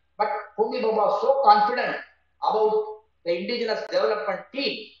time. But Homi Bhabha was so confident about the indigenous development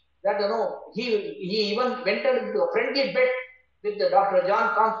team that he even entered into a friendly bet with Dr.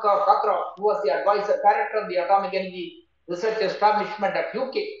 John Cockcroft, who was the advisor director of the Atomic Energy Research Establishment at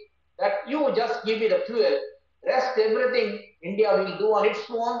UK, that you just give me the fuel, rest everything India will do on its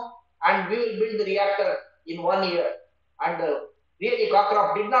own, and we will build the reactor in 1 year. And really,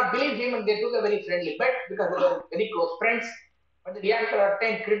 Cockcroft did not believe him, and they took a very friendly bet because they were very close friends. But the reactor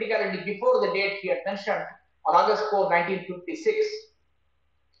attained criticality before the date he had mentioned on August 4, 1956.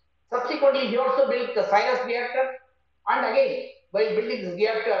 Subsequently, he also built the Cyrus reactor, and again, while building this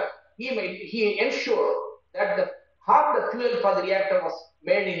reactor, he ensured that half the fuel for the reactor was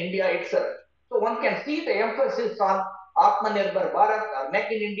made in India itself. So one can see the emphasis on Atmanirbhar Bharat or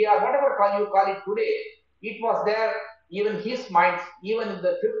Make in India, whatever you call it today. It was there even his minds, even in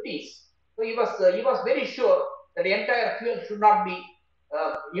the 50s. So he was very sure that the entire fuel should not be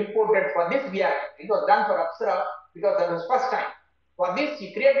imported for this reactor. It was done for Apsara because that was first time. For this,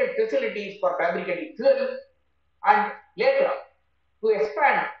 he created facilities for fabricating fuel, and later, to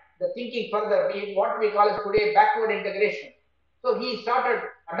expand the thinking further, in what we call as today backward integration. So he started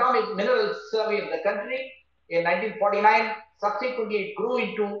Atomic Minerals Survey in the country in 1949. Subsequently, it grew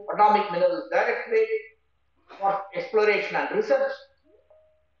into Atomic Minerals Directorate for exploration and research.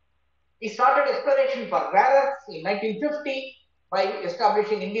 He started exploration for rare earths in 1950 by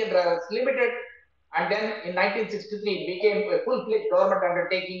establishing Indian Rare Earths Limited, and then in 1963 it became a full-fledged government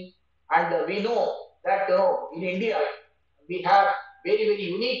undertaking. And we know that in India we have very, very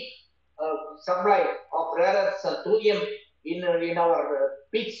unique supply of rare earths and thorium in our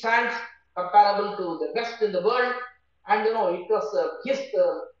beach sands, comparable to the best in the world. And it was his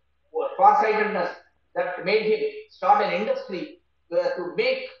farsightedness that made him start an industry to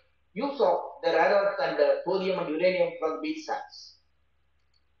make use of the rare earth and thorium and uranium from beach sands.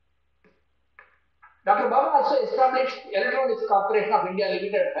 Dr. Bhabha also established Electronics Corporation of India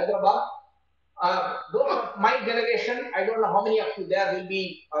Limited, Hyderabad. Those of my generation, I don't know how many of you there will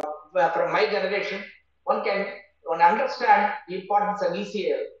be from my generation. One can understand the importance of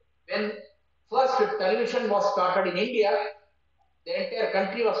ECL. When first television was started in India, the entire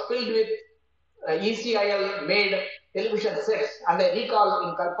country was filled with ECIL made television sets. And I recall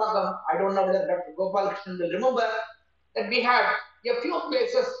in Kalpakam, I don't know whether Dr. Gopal Krishnan will remember, that we had a few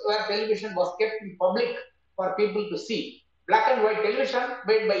places where television was kept in public for people to see. Black and white television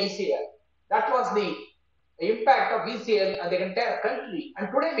made by ECL. That was the impact of ECL on the entire country. And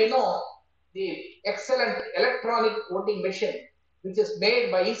today we know the excellent electronic voting machine, which is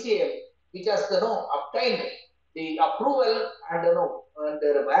made by ECL, which has obtained the approval and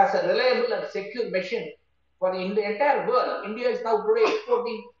as a reliable and secure machine for in the entire world. India is now today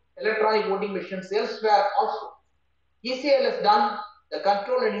exporting electronic voting machines elsewhere also. ECL has done the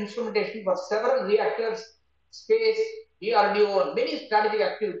control and instrumentation for several reactors, space, DRDO, and many strategic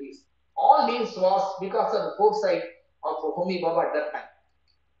activities. All these was because of the foresight of Homi Bhabha at that time.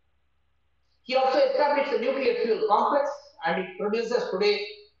 He also established the nuclear fuel complex, and it produces today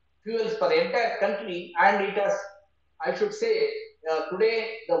fuels for the entire country, and it has, I should say,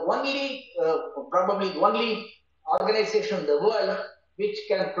 today probably the only organization in the world which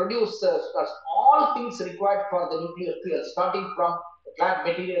can produce all things required for the nuclear fuel, starting from the plant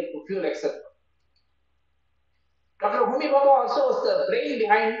material to fuel, etc. Dr. Homi Bhabha also was the brain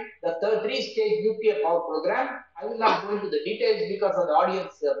behind the three-stage nuclear power program. I will not go into the details because of the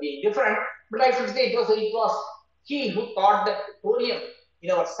audience being different, but I should say it was he who thought that thorium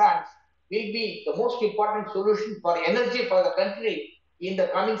in our sands will be the most important solution for energy for the country in the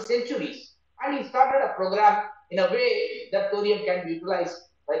coming centuries. And he started a program in a way that thorium can be utilized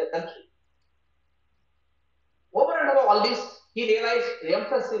by the country. Over and above all this, he realized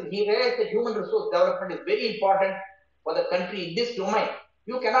that human resource development is very important for the country in this domain.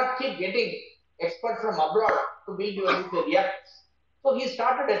 You cannot keep getting experts from abroad to build your nuclear reactors. So he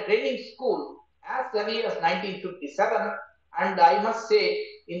started a training school as early as 1957, and I must say,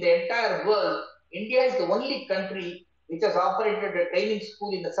 in the entire world, India is the only country which has operated a training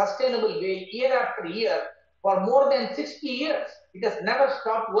school in a sustainable way year after year for more than 60 years. It has never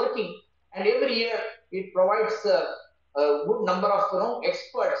stopped working, and every year it provides a good number of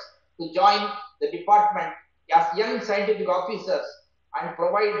experts to join the department as young scientific officers and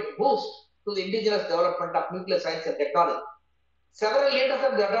provide boost to the indigenous development of nuclear science and technology. Several leaders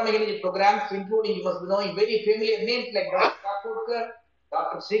of the atomic energy programs, including, you must be knowing very familiar names like Dr. Kapoorkar,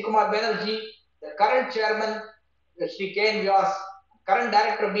 Dr. Sri Kumar Banerjee, the current chairman, Sri K. N. Vyas, current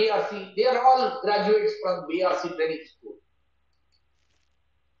director BRC, they are all graduates from BRC training school.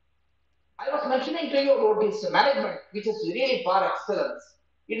 I was mentioning to you about his management, which is really par excellence.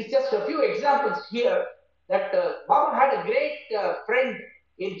 It is just a few examples here that Baba had a great friend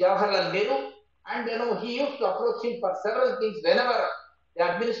in Jawaharlal Nehru, and he used to approach him for several things whenever the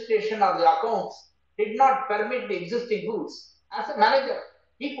administration or the accounts did not permit the existing rules. As a manager,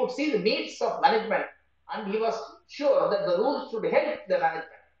 he could see the needs of management, and he was sure that the rules should help the management.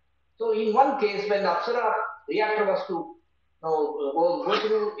 So, in one case, when the Apsara reactor was to go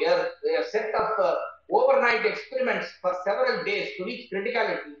through a set of overnight experiments for several days to reach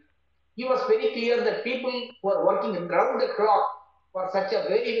criticality, he was very clear that people who are working round the clock for such a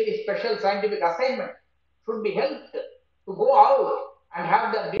very, very special scientific assignment should be helped to go out and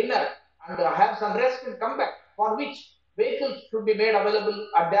have their dinner and have some rest and come back, for which vehicles should be made available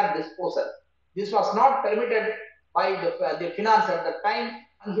at their disposal. This was not permitted by the finance at the time,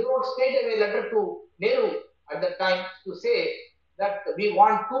 and he wrote straight away a letter to Nehru at the time to say that we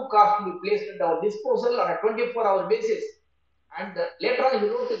want 2 cars to be placed at our disposal on a 24-hour basis. And later on he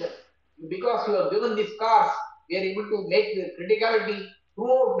wrote to them, because you have given these cars, we are able to make the criticality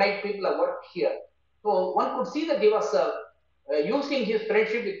throughout night people have worked here. So one could see that he was using his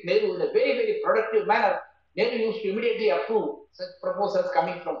friendship with Nehru in a very, very productive manner. Nehru used to immediately approve such proposals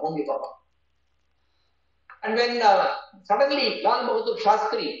coming from Homi Bhabha. And when suddenly Lal Bahadur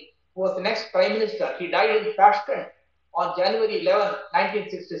Shastri, who was the next Prime Minister, he died in Tashkent on January 11,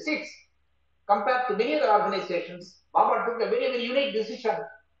 1966. Compared to many other organizations, Baba took a very, very unique decision.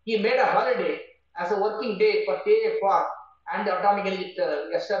 He made a holiday as a working day for TFR and the atomic energy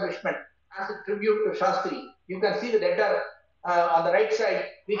establishment as a tribute to Shastri. You can see the letter on the right side,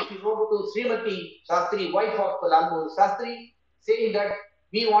 which he wrote to Srimati Shastri, wife of Lal Bahadur Shastri, saying that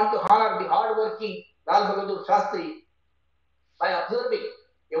we want to honor the hard-working Lal Bahadur Shastri by observing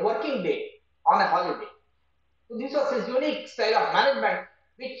a working day on a holiday. So this was his unique style of management,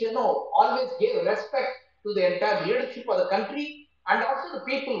 which always gave respect to the entire leadership of the country and also the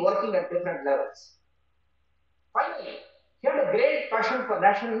people working at different levels. Finally, he had a great passion for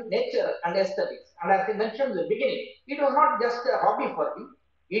nature and aesthetics. And as I mentioned in the beginning, it was not just a hobby for him,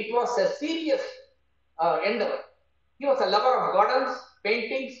 it was a serious endeavor. He was a lover of gardens,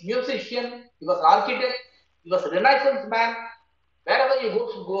 paintings, musician, he was an architect, he was a Renaissance man. Wherever you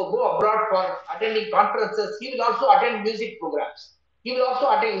go abroad for attending conferences, he will also attend music programs. He will also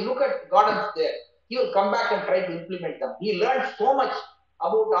look at gardens there. He will come back and try to implement them. He learned so much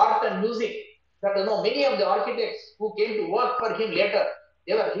about art and music that many of the architects who came to work for him later,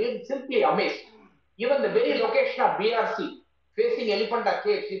 they were simply amazed. Even the very location of BRC, facing Elephanta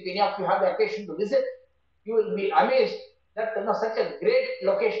Caves, if any of you have the occasion to visit, you will be amazed that such a great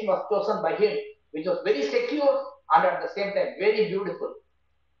location was chosen by him, which was very secure and at the same time very beautiful.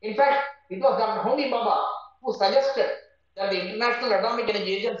 In fact, it was Dr. Homi Bhabha who suggested that the International Atomic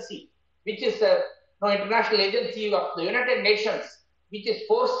Energy Agency, which is the international agency of the United Nations, which is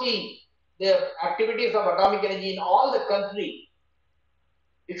foreseeing the activities of atomic energy in all the country,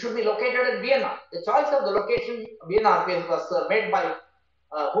 it should be located in Vienna. The choice of the location, Vienna, was made by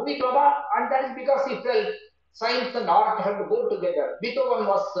Homi Bhabha, and that is because he felt science and art have to go together. Beethoven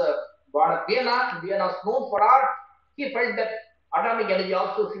was born at Vienna. Vienna was known for art. He felt that atomic energy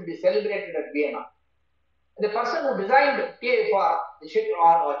also should be celebrated at Vienna. The person who designed TFR, the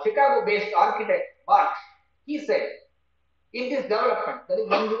Chicago-based architect Bach, he said, in this development, that is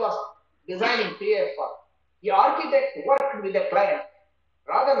when he was designing TFR, the architect worked with a client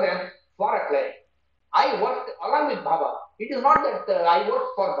rather than for a client. I worked along with Bhabha. It is not that I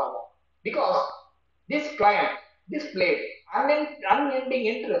worked for Bhabha, because this client displayed unending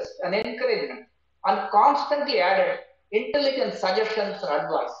interest and encouragement and constantly added intelligent suggestions and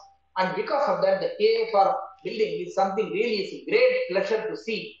advice. And because of that, the TFR building is something really is a great pleasure to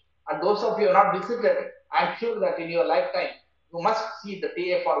see. And those of you who have not visited, I'm sure that in your lifetime, you must see the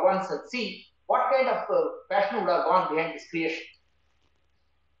TFR once and see what kind of passion would have gone behind this creation.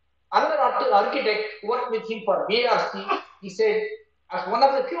 Another architect worked with him for BRC. He said, as one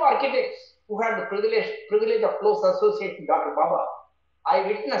of the few architects who had the privilege of close association with Dr. Bhabha, I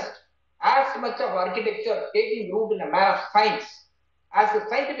witnessed as much of architecture taking root in a man of science as the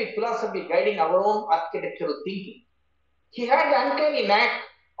scientific philosophy guiding our own architectural thinking. He had the uncanny knack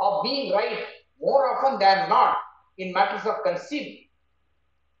of being right more often than not in matters of conceiving.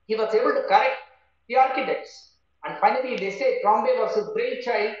 He was able to correct the architects. And finally, they say Trombe was his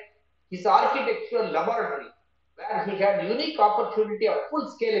brainchild, his architectural laboratory, where he had unique opportunity of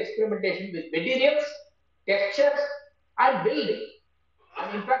full-scale experimentation with materials, textures, and building.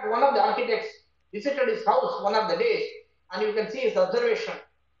 And in fact, one of the architects visited his house one of the days, and you can see his observation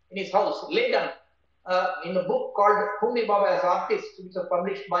in his house, Leiden, in a book called Homi Bhabha as Artist, which was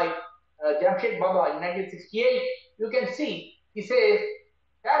published by Jamshed Bhabha in 1968. You can see, he says,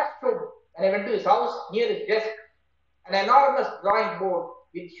 there stood, when I went to his house, near his desk, an enormous drawing board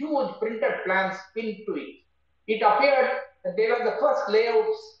with huge printed plans pinned to it. It appeared that they were the first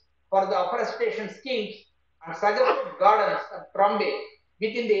layouts for the afforestation schemes and suggested gardens at Trombe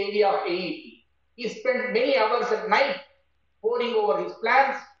within the area of AEP. He spent many hours at night poring over his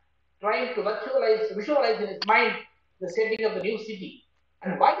plans, trying to visualize in his mind the setting of the new city.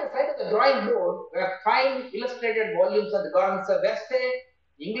 And by the side of the drawing board were fine illustrated volumes of the gardens of Veste,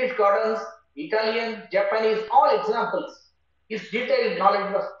 English gardens, Italian, Japanese, all examples. His detailed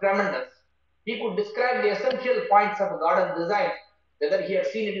knowledge was tremendous. He could describe the essential points of a garden design, whether he had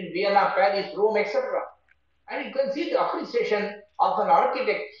seen it in Vienna, Paris, Rome, etc. And you can see the appreciation of an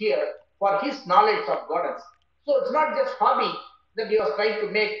architect here for his knowledge of gardens. So it's not just hobby that he was trying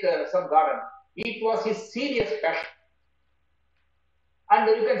to make some garden. It was his serious passion. And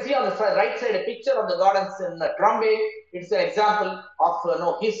you can see on the right side a picture of the gardens in Trombe. It's an example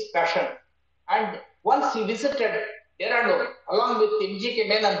of his passion. And once he visited Dehradun along with MGK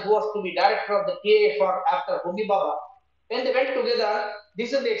Menon, who was to be director of the TAFR after Homi Bhabha, when they went together,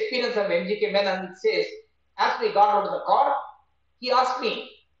 this is the experience of MGK Menon. It says, as we got out of the car, he asked me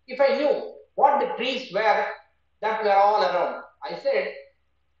if I knew what the trees were that were all around. I said,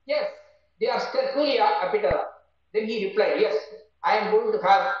 yes, they are Sterculia apitera. Then he replied, yes, I am going to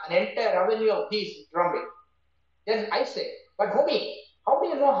have an entire avenue of these in Trombe. Then I said, but Homi, how do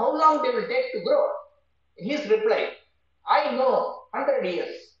you know how long they will take to grow? His reply, I know 100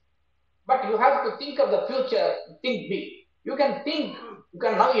 years. But you have to think of the future, think big. You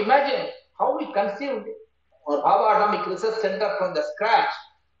can now imagine how we conceived Bhabha Atomic Research Center from the scratch,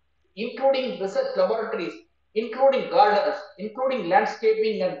 including research laboratories, including gardens, including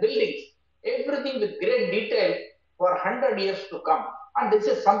landscaping and buildings, everything with great detail for 100 years to come. And this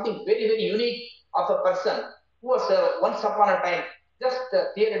is something very, very unique of a person who was once upon a time just a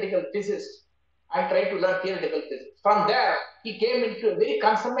theoretical physicist and tried to learn theoretical physics. From there, he came into a very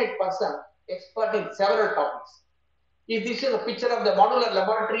consummate person, expert in several topics. This is a picture of the modular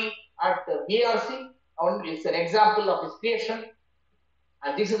laboratory at BRC. It's an example of his creation.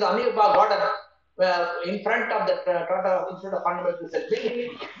 And this is the Homi Bhabha garden in front of the Tata Institute of Fundamental Research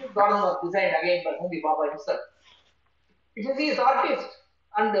building. This garden was designed again by Homi Bhabha himself. If you see his artist,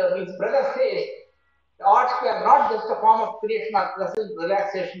 and his brother says, the arts were not just a form of creation or pleasant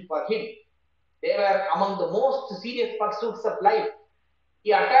relaxation for him. They were among the most serious pursuits of life.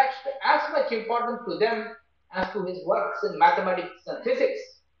 He attached as much importance to them as to his works in mathematics and physics.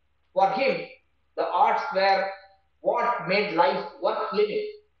 For him, the arts were what made life worth living.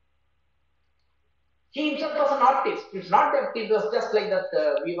 He himself was an artist. It's not that it was just like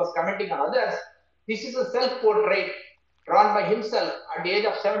that we was commenting on others. This is a self-portrait drawn by himself at the age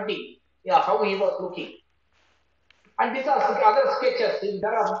of 70, how he was looking. And these are other sketches.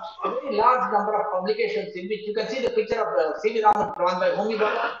 There are a very large number of publications in which you can see the picture of C.V. Raman drawn by Homi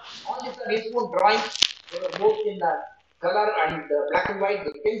Bhabha. All these are his own drawings. They were both in color and black and white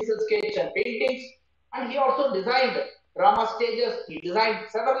with pencil sketch and paintings. And he also designed drama stages. He designed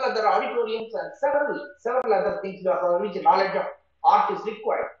several other auditoriums and several other things for which knowledge of art is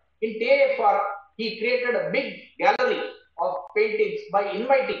required. In TAFR, he created a big gallery of paintings by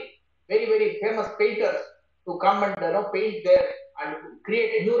inviting very, very famous painters to come and paint there and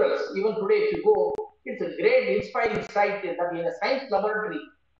create murals. Even today, if you go, it's a great inspiring sight that in a science laboratory,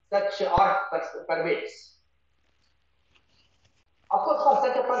 such art pervades. Of course, for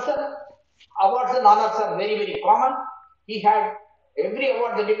such a person, awards and honors are very, very common. He had every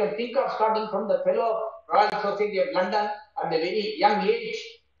award that you can think of, starting from the Fellow of Royal Society of London at a very young age,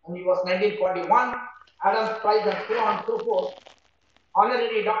 when he was 1941, Adams Prize and so on and so forth.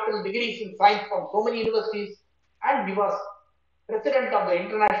 Honorary doctoral degrees in science from so many universities, and he was president of the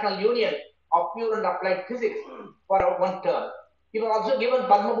International Union of Pure and Applied Physics for one term. He was also given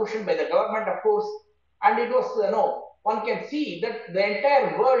Padma Bhushan by the government, of course, and it was one can see that the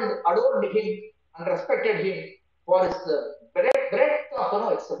entire world adored him and respected him for his breadth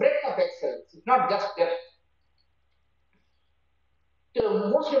of, it's the breadth of excellence. It's not just depth. The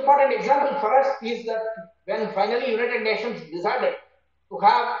most important example for us is that when finally United Nations decided to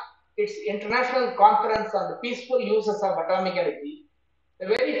have its international conference on the peaceful uses of atomic energy, the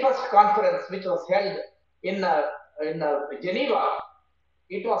very first conference which was held in Geneva,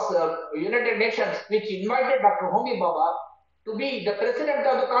 it was United Nations which invited Dr. Homi Bhabha to be the president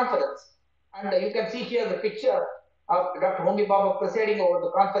of the conference. And you can see here the picture of Dr. Homi Bhabha presiding over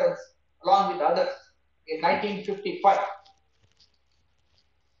the conference along with others in 1955.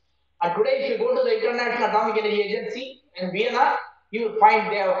 And today, if you go to the International Atomic Energy Agency in Vienna, you will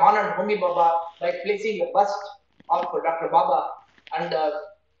find they have honored Homi Bhabha by placing a bust of Dr. Bhabha and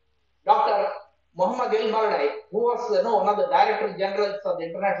Dr. Muhammad El-Baradei, who was one of the Director Generals of the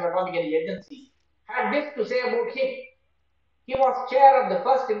International Atomic Energy Agency, had this to say about him. He was chair of the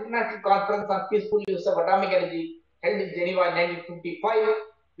first International Conference on Peaceful Use of Atomic Energy held in Geneva in 1955,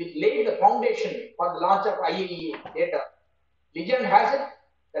 which laid the foundation for the launch of IAEA data. Legend has it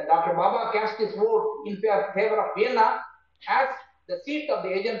that Dr. Bhabha cast his vote in favor of Vienna as the seat of the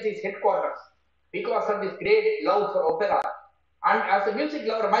agency's headquarters because of his great love for opera. And as a music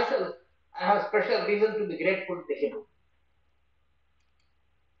lover myself, I have special reason to be grateful to him.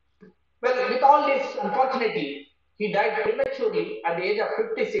 Well, with all this, unfortunately, he died prematurely at the age of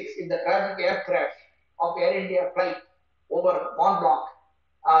 56 in the tragic air crash of Air India flight over Mont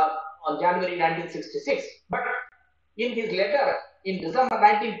Blanc on January 1966. But in his letter in December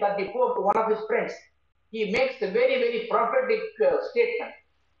 1934 to one of his friends, he makes a very, very prophetic statement.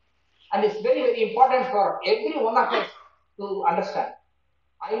 And it's very, very important for every one of us to understand.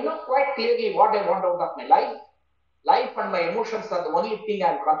 I know quite clearly what I want out of my life. Life and my emotions are the only thing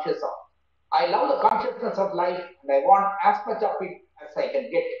I'm conscious of. I love the consciousness of life and I want as much of it as I can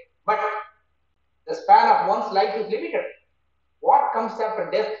get. But the span of one's life is limited. What comes after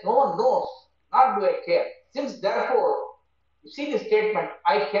death, no one knows, nor do I care. Since therefore, you see this statement,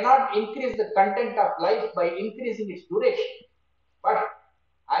 I cannot increase the content of life by increasing its duration, but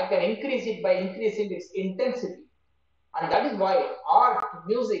I can increase it by increasing its intensity. And that is why art,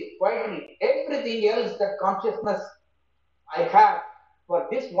 music, poetry, everything else that consciousness I have for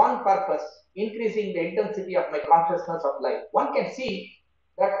this one purpose, increasing the intensity of my consciousness of life. One can see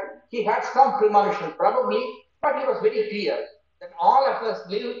that he had some premonition probably, but he was very clear that all of us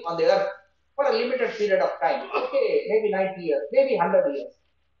live on the earth for a limited period of time. Okay, maybe 90 years, maybe 100 years.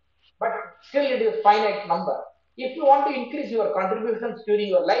 But still it is a finite number. If you want to increase your contributions during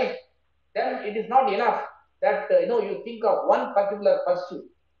your life, then it is not enough that you think of one particular pursuit.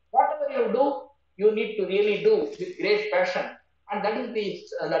 Whatever you do, you need to really do with great passion. And that is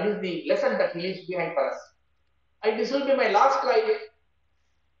the lesson that he leaves behind for us. And this will be my last slide.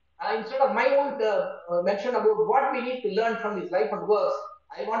 Instead of my own mention about what we need to learn from his life and works,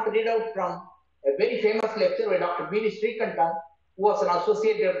 I want to read out from a very famous lecture by Dr. B.D. Srikantan, who was an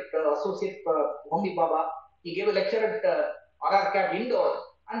associate for Homi Bhabha. He gave a lecture at RRCAT Indore,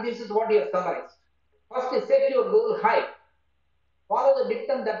 and this is what he has summarized. First is set your goal high. Follow the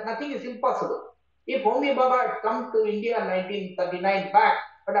dictum that nothing is impossible. If Homi Bhabha had come to India in 1939 back,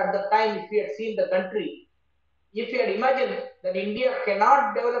 but at the time if he had seen the country, if he had imagined that India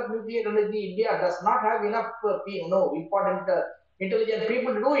cannot develop nuclear energy, India does not have enough important intelligent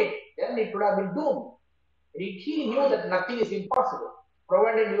people to do it, then it would have been doomed. He knew that nothing is impossible,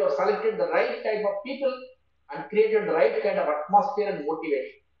 provided you have selected the right type of people and created the right kind of atmosphere and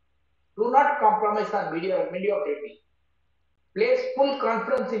motivation. Do not compromise on mediocrity. Place full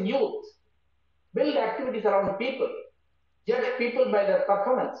confidence in youth. Build activities around people. Judge people by their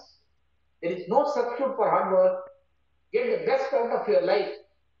performance. There is no substitute for hard work. Get the best out of your life.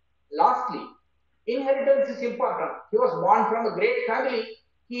 Lastly, inheritance is important. He was born from a great family.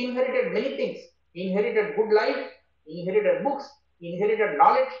 He inherited many things. He inherited good life. He inherited books. He inherited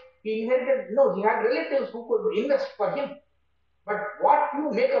knowledge. He had relatives who could invest for him. But what you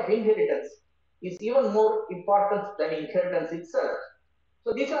make of inheritance is even more important than inheritance itself.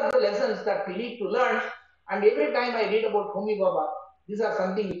 So these are the lessons that we need to learn. And every time I read about Homi Bhabha, these are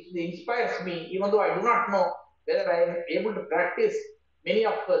something which inspires me, even though I do not know whether I am able to practice many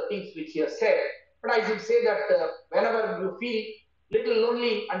of the things which he has said. But I should say that whenever you feel little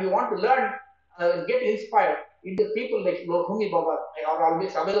lonely and you want to learn, get inspired, into people like Homi Bhabha are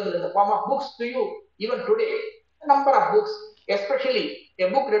always available in the form of books to you, even today. A number of books, especially a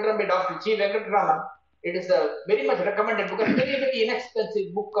book written by Dr. G. Venkatraman. It is a very much recommended book, a very, very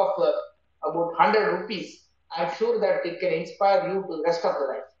inexpensive book of about 100 rupees. I'm sure that it can inspire you to the rest of the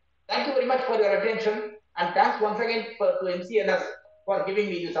life. Thank you very much for your attention. And thanks once again to MCNS for giving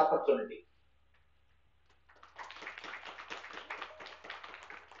me this opportunity.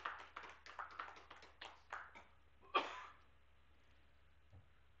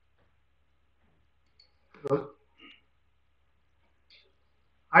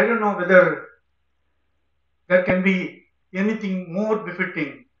 I don't know whether there can be anything more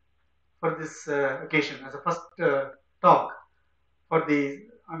befitting for this occasion as a first talk for the,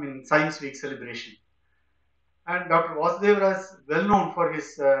 Science Week celebration. And Dr. Vasudeva is well known for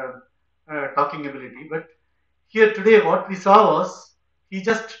his talking ability, but here today what we saw was he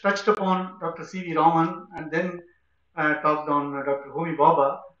just touched upon Dr. C.V. Raman and then talked on Dr. Homi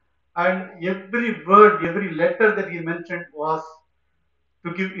Bhabha, and every word, every letter that he mentioned was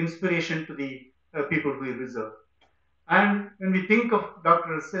to give inspiration to the people who he reserved. And when we think of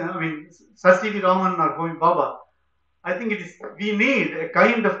Sir C.V. Raman or Homi Bhabha, I think it is we need a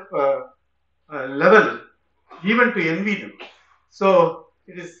kind of level even to envy them. So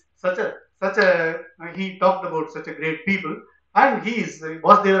it is such a he talked about such a great people, and he is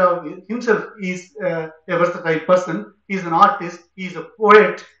Vasudeva himself is a versatile person. He is an artist. He is a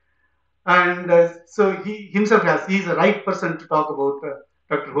poet, and so he is the right person to talk about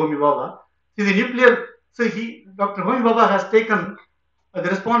Dr. Homi Bhabha. See the nuclear. So Dr. Homi Bhabha has taken the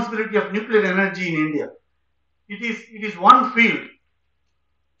responsibility of nuclear energy in India. It is one field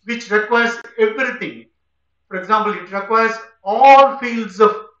which requires everything. For example, it requires all fields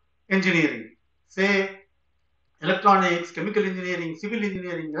of engineering, say electronics, chemical engineering, civil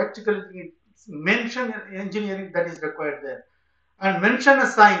engineering, electrical engineering. Mention engineering that is required there. And mention a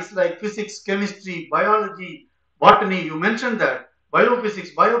science like physics, chemistry, biology, botany. You mentioned that.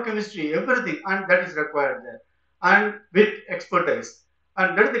 Biophysics, biochemistry, everything, and that is required there. And with expertise.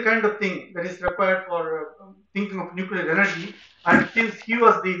 And that is the kind of thing that is required for thinking of nuclear energy. And since he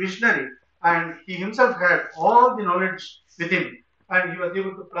was the visionary and he himself had all the knowledge with him and he was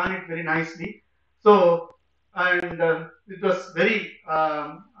able to plan it very nicely. So, and it was very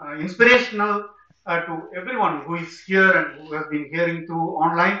inspirational to everyone who is here and who has been hearing through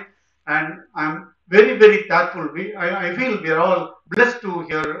online. And I'm very, very thankful. I feel we are all blessed to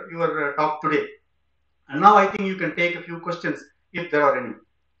hear your talk today. And now I think you can take a few questions if there are any.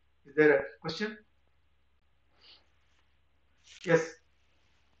 Is there a question? Yes.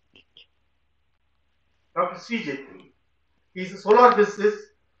 Dr. CJ. He's a solar physicist.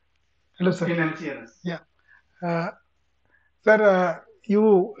 Hello, sir. In MCNS. Yeah. Sir,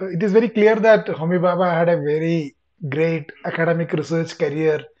 it is very clear that Homi Bhabha had a very great academic research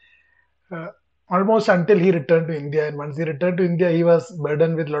career almost until he returned to India. And once he returned to India, he was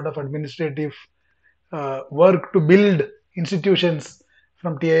burdened with a lot of administrative work to build institutions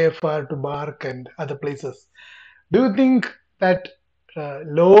from TIFR to BARC and other places. Do you think that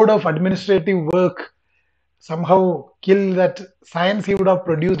load of administrative work somehow kill that science he would have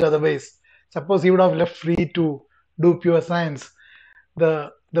produced otherwise? Suppose he would have left free to do pure science,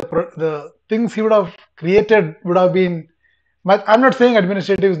 the things he would have created would have been much. I'm not saying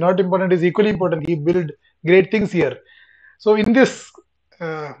administrative is not important; is equally important. He built great things here. So in this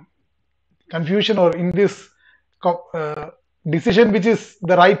uh, confusion or in this decision, which is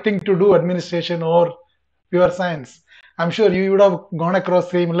the right thing to do, administration or pure science, I'm sure you would have gone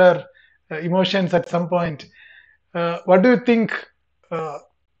across similar emotions at some point. What do you think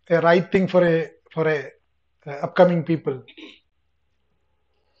a right thing for a upcoming people?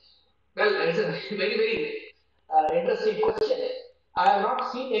 Well, it's a very, very interesting question. I have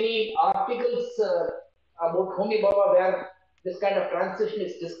not seen any articles about Homi Bhabha where this kind of transition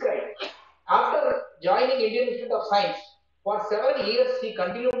is described. After joining Indian Institute of Science, for several years he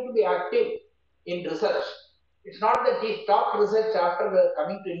continued to be active in research. It's not that he stopped research after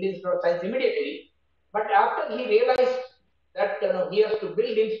coming to Indian Institute of Science immediately, but after he realized that he has to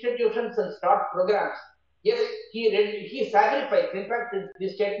build institutions and start programs. Yes, he sacrificed. In fact,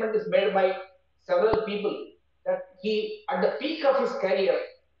 this statement is made by several people that he, at the peak of his career,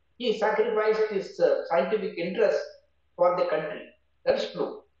 he sacrificed his scientific interest for the country. That's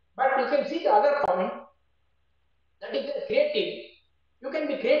true. But you can see the other point that if you're creative, you can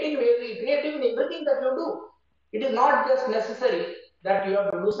be creative in everything that you do. It is not just necessary that you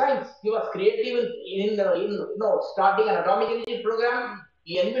have to do science. He was creative in starting an atomic energy program.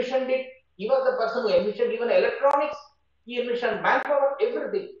 He envisioned it. He was the person who envisioned even electronics. He envisioned manpower,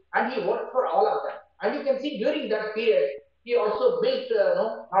 everything, and he worked for all of them. And you can see during that period, he also built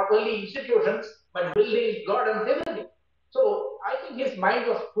not only institutions but buildings, gardens, everything. So I think his mind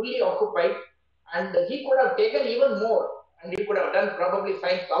was fully occupied, and he could have taken even more, and he could have done probably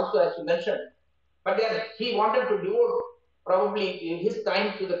science also, as you mentioned. But then he wanted to devote probably in his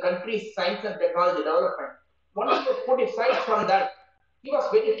time to the country's science and technology development. Once he put his sights on that, he was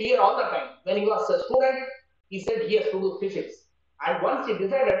very clear all the time. When he was a student, he said he has to do physics. And once he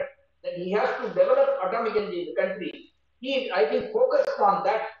decided that he has to develop atomic energy in the country, he, I think, focused on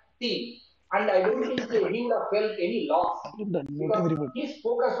that theme. And I don't think he would have felt any loss because his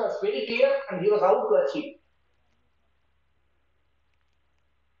focus was very clear and he was out to achieve.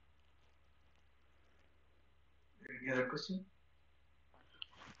 Any other question?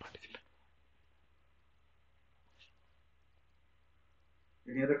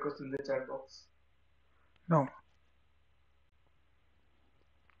 Any other question in the chat box? No.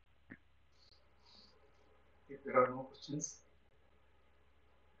 If there are no questions,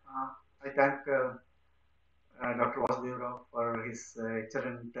 I thank Dr. Vasudeva for his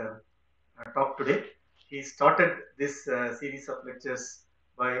excellent talk today. He started this series of lectures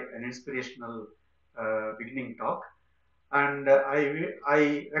by an inspirational beginning talk, and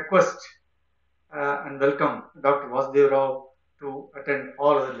I request and welcome Dr. Vasudeva to attend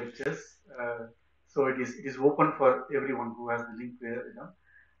all other lectures. So it is open for everyone who has the link there,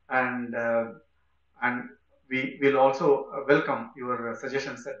 and we will also welcome your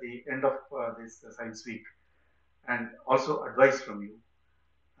suggestions at the end of this science week, and also advice from you.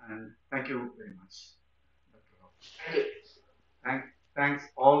 And thank you very much, Dr. Rao. Thank you. Thanks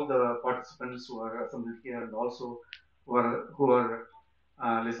all the participants who are assembled here, and also who are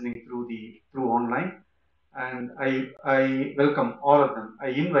listening through online. And I welcome all of them. I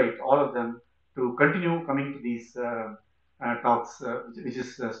invite all of them to continue coming to these talks, which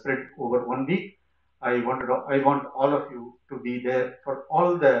is spread over 1 week. I want all of you to be there for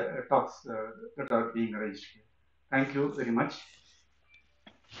all the talks that are being arranged here. Thank you very much.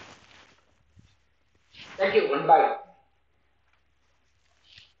 Thank you. Goodbye.